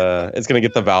the it's going to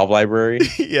get the Valve library.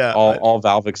 Yeah. All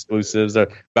Valve exclusives.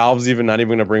 Valve's even not even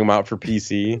going to bring them out for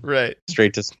PC. Right.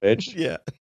 Straight to Switch. Yeah.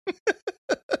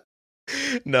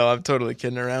 No, I'm totally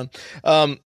kidding around.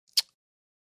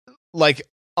 Like,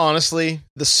 honestly,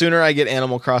 the sooner I get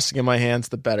Animal Crossing in my hands,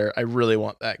 the better. I really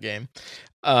want that game.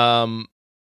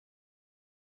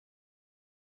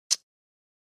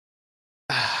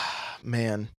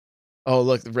 Man. Oh,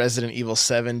 look, Resident Evil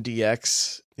 7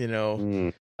 DX, you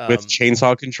know. With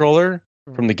chainsaw controller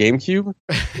from the GameCube?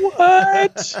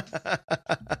 What?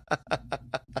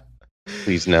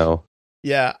 Please no.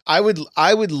 Yeah, I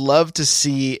would love to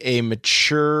see a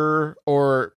mature,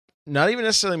 or not even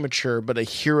necessarily mature, but a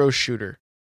hero shooter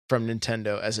from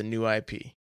Nintendo as a new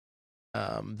IP.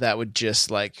 That would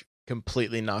just like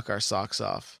completely knock our socks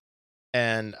off.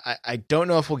 And I don't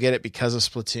know if we'll get it because of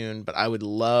Splatoon, but I would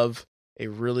love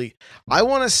I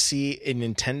want to see a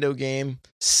Nintendo game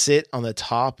sit on the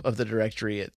top of the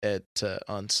directory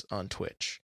on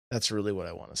Twitch. That's really what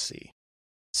I want to see.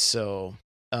 So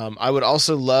I would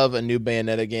also love a new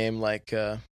Bayonetta game, like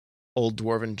Old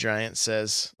Dwarven Giant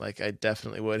says. Like, I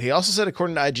definitely would. He also said,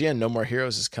 according to IGN, No More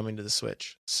Heroes is coming to the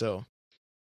Switch. So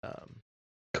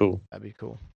cool. That'd be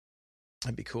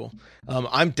cool.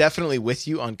 I'm definitely with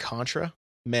you on Contra.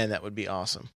 Man, that would be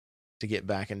awesome to get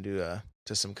back into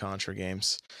to some Contra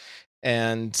games.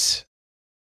 And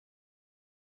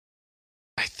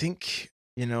I think,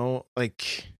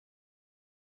 like,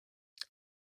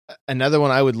 another one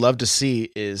I would love to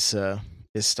see is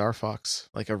Star Fox,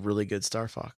 like a really good Star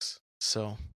Fox.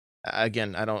 So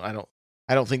again, I don't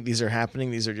think these are happening.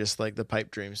 These are just like the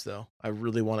pipe dreams, though. I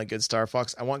really want a good Star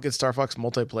Fox. I want good Star Fox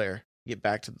multiplayer. Get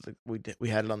back to we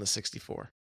had it on the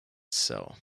 64.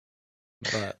 So,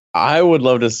 but I would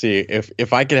love to see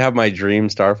if I could have my dream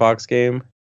Star Fox game.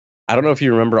 I don't know if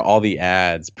you remember all the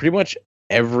ads. Pretty much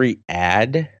every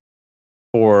ad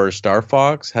for Star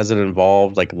Fox has it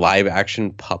involved like live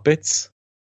action puppets.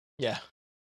 Yeah.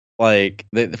 Like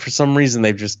for some reason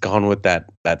they've just gone with that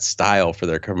style for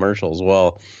their commercials.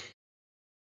 Well,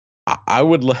 I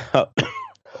would love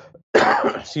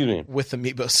excuse me. With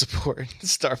Amiibo support.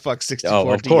 Star Fox 64 Oh,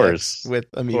 of course.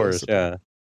 With Amiibo support. Yeah.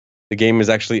 The game is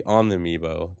actually on the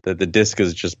Amiibo. The disc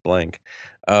is just blank.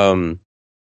 No,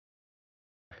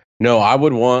 I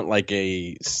would want like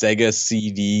a Sega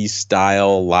CD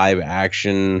style live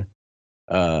action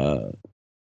game,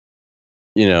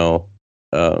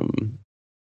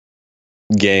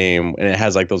 and it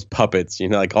has like those puppets,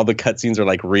 like all the cutscenes are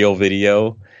like real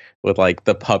video with like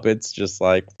the puppets just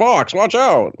like, Fox, watch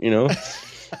out,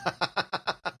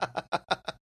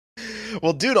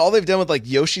 Well, dude, all they've done with like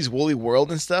Yoshi's Woolly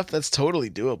World and stuff, that's totally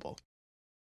doable.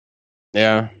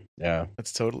 Yeah.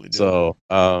 That's totally doable.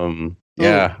 So,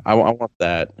 yeah, I want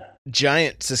that.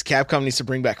 Giant says Capcom needs to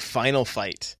bring back Final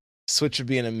Fight. Switch would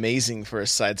be an amazing for a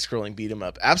side-scrolling beat 'em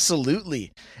up.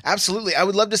 Absolutely. I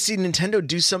would love to see Nintendo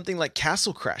do something like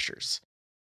Castle Crashers,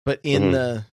 but in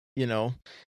just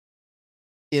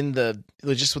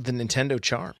with the Nintendo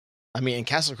charm. I mean, and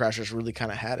Castle Crashers really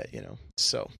kind of had it,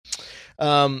 So,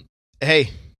 hey,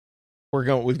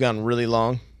 we've gone really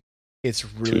long. It's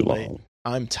really late.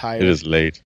 I'm tired. It is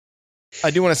late.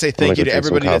 I do want to say thank you to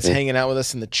everybody that's hanging out with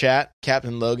us in the chat.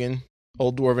 Captain Logan,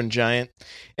 Old Dwarven Giant,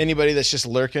 anybody that's just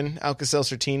lurking.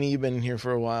 Alka-Seltzer-Tini, you've been here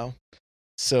for a while.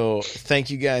 So thank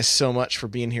you guys so much for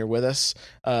being here with us.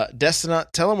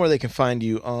 Destinaut, tell them where they can find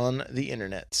you on the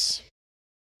internets.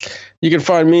 You can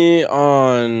find me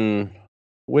on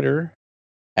Twitter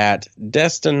at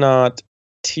Destinaut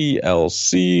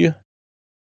TLC.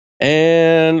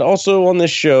 And also on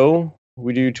this show,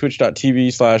 we do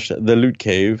twitch.tv/The Loot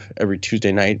Cave every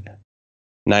Tuesday night,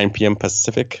 9 p.m.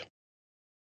 Pacific.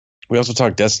 We also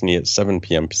talk Destiny at 7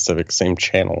 p.m. Pacific, same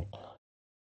channel.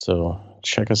 So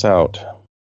check us out.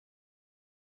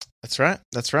 That's right.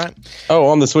 Oh,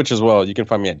 on the Switch as well. You can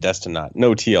find me at Destinaut.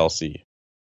 No TLC.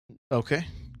 Okay,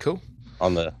 cool.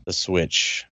 On the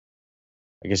Switch.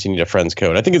 I guess you need a friend's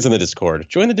code. I think it's in the Discord.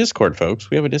 Join the Discord,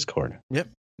 folks. We have a Discord. Yep,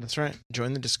 that's right.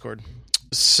 Join the Discord.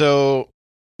 So,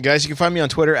 guys, you can find me on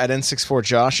Twitter at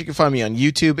N64Josh. You can find me on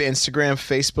YouTube, Instagram,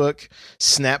 Facebook,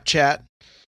 Snapchat.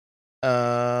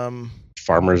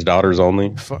 Farmers' Daughters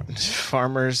Only.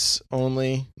 Farmers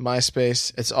Only,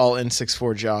 MySpace. It's all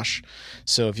N64 Josh.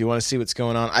 So if you want to see what's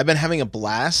going on, I've been having a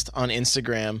blast on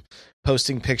Instagram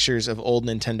posting pictures of old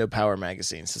Nintendo Power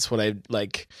magazines. That's what I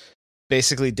like.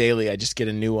 Basically daily, I just get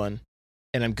a new one.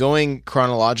 And I'm going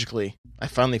chronologically. I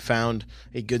finally found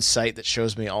a good site that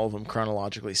shows me all of them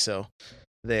chronologically. So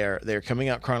they're coming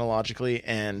out chronologically,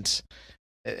 and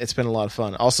it's been a lot of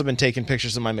fun. Also been taking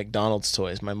pictures of my McDonald's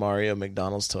toys, my Mario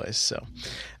McDonald's toys. So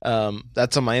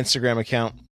that's on my Instagram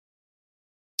account.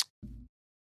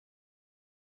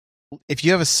 If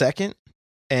you have a second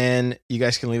and you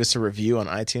guys can leave us a review on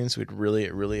iTunes, we'd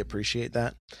really, really appreciate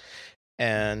that.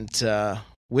 And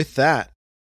with that,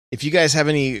 if you guys have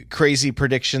any crazy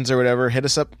predictions or whatever, hit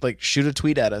us up, like shoot a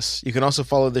tweet at us. You can also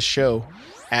follow the show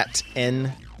at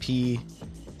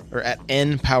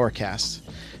NPowercast.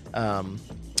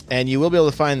 And you will be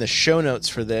able to find the show notes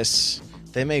for this.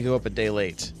 They may go up a day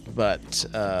late, but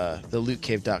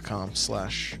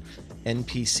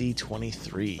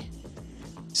thelootcave.com/NPC23.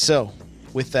 So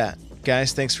with that,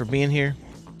 guys, thanks for being here.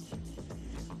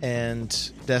 And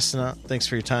Destina, thanks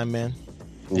for your time, man.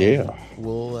 Yeah.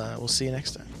 We'll see you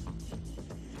next time.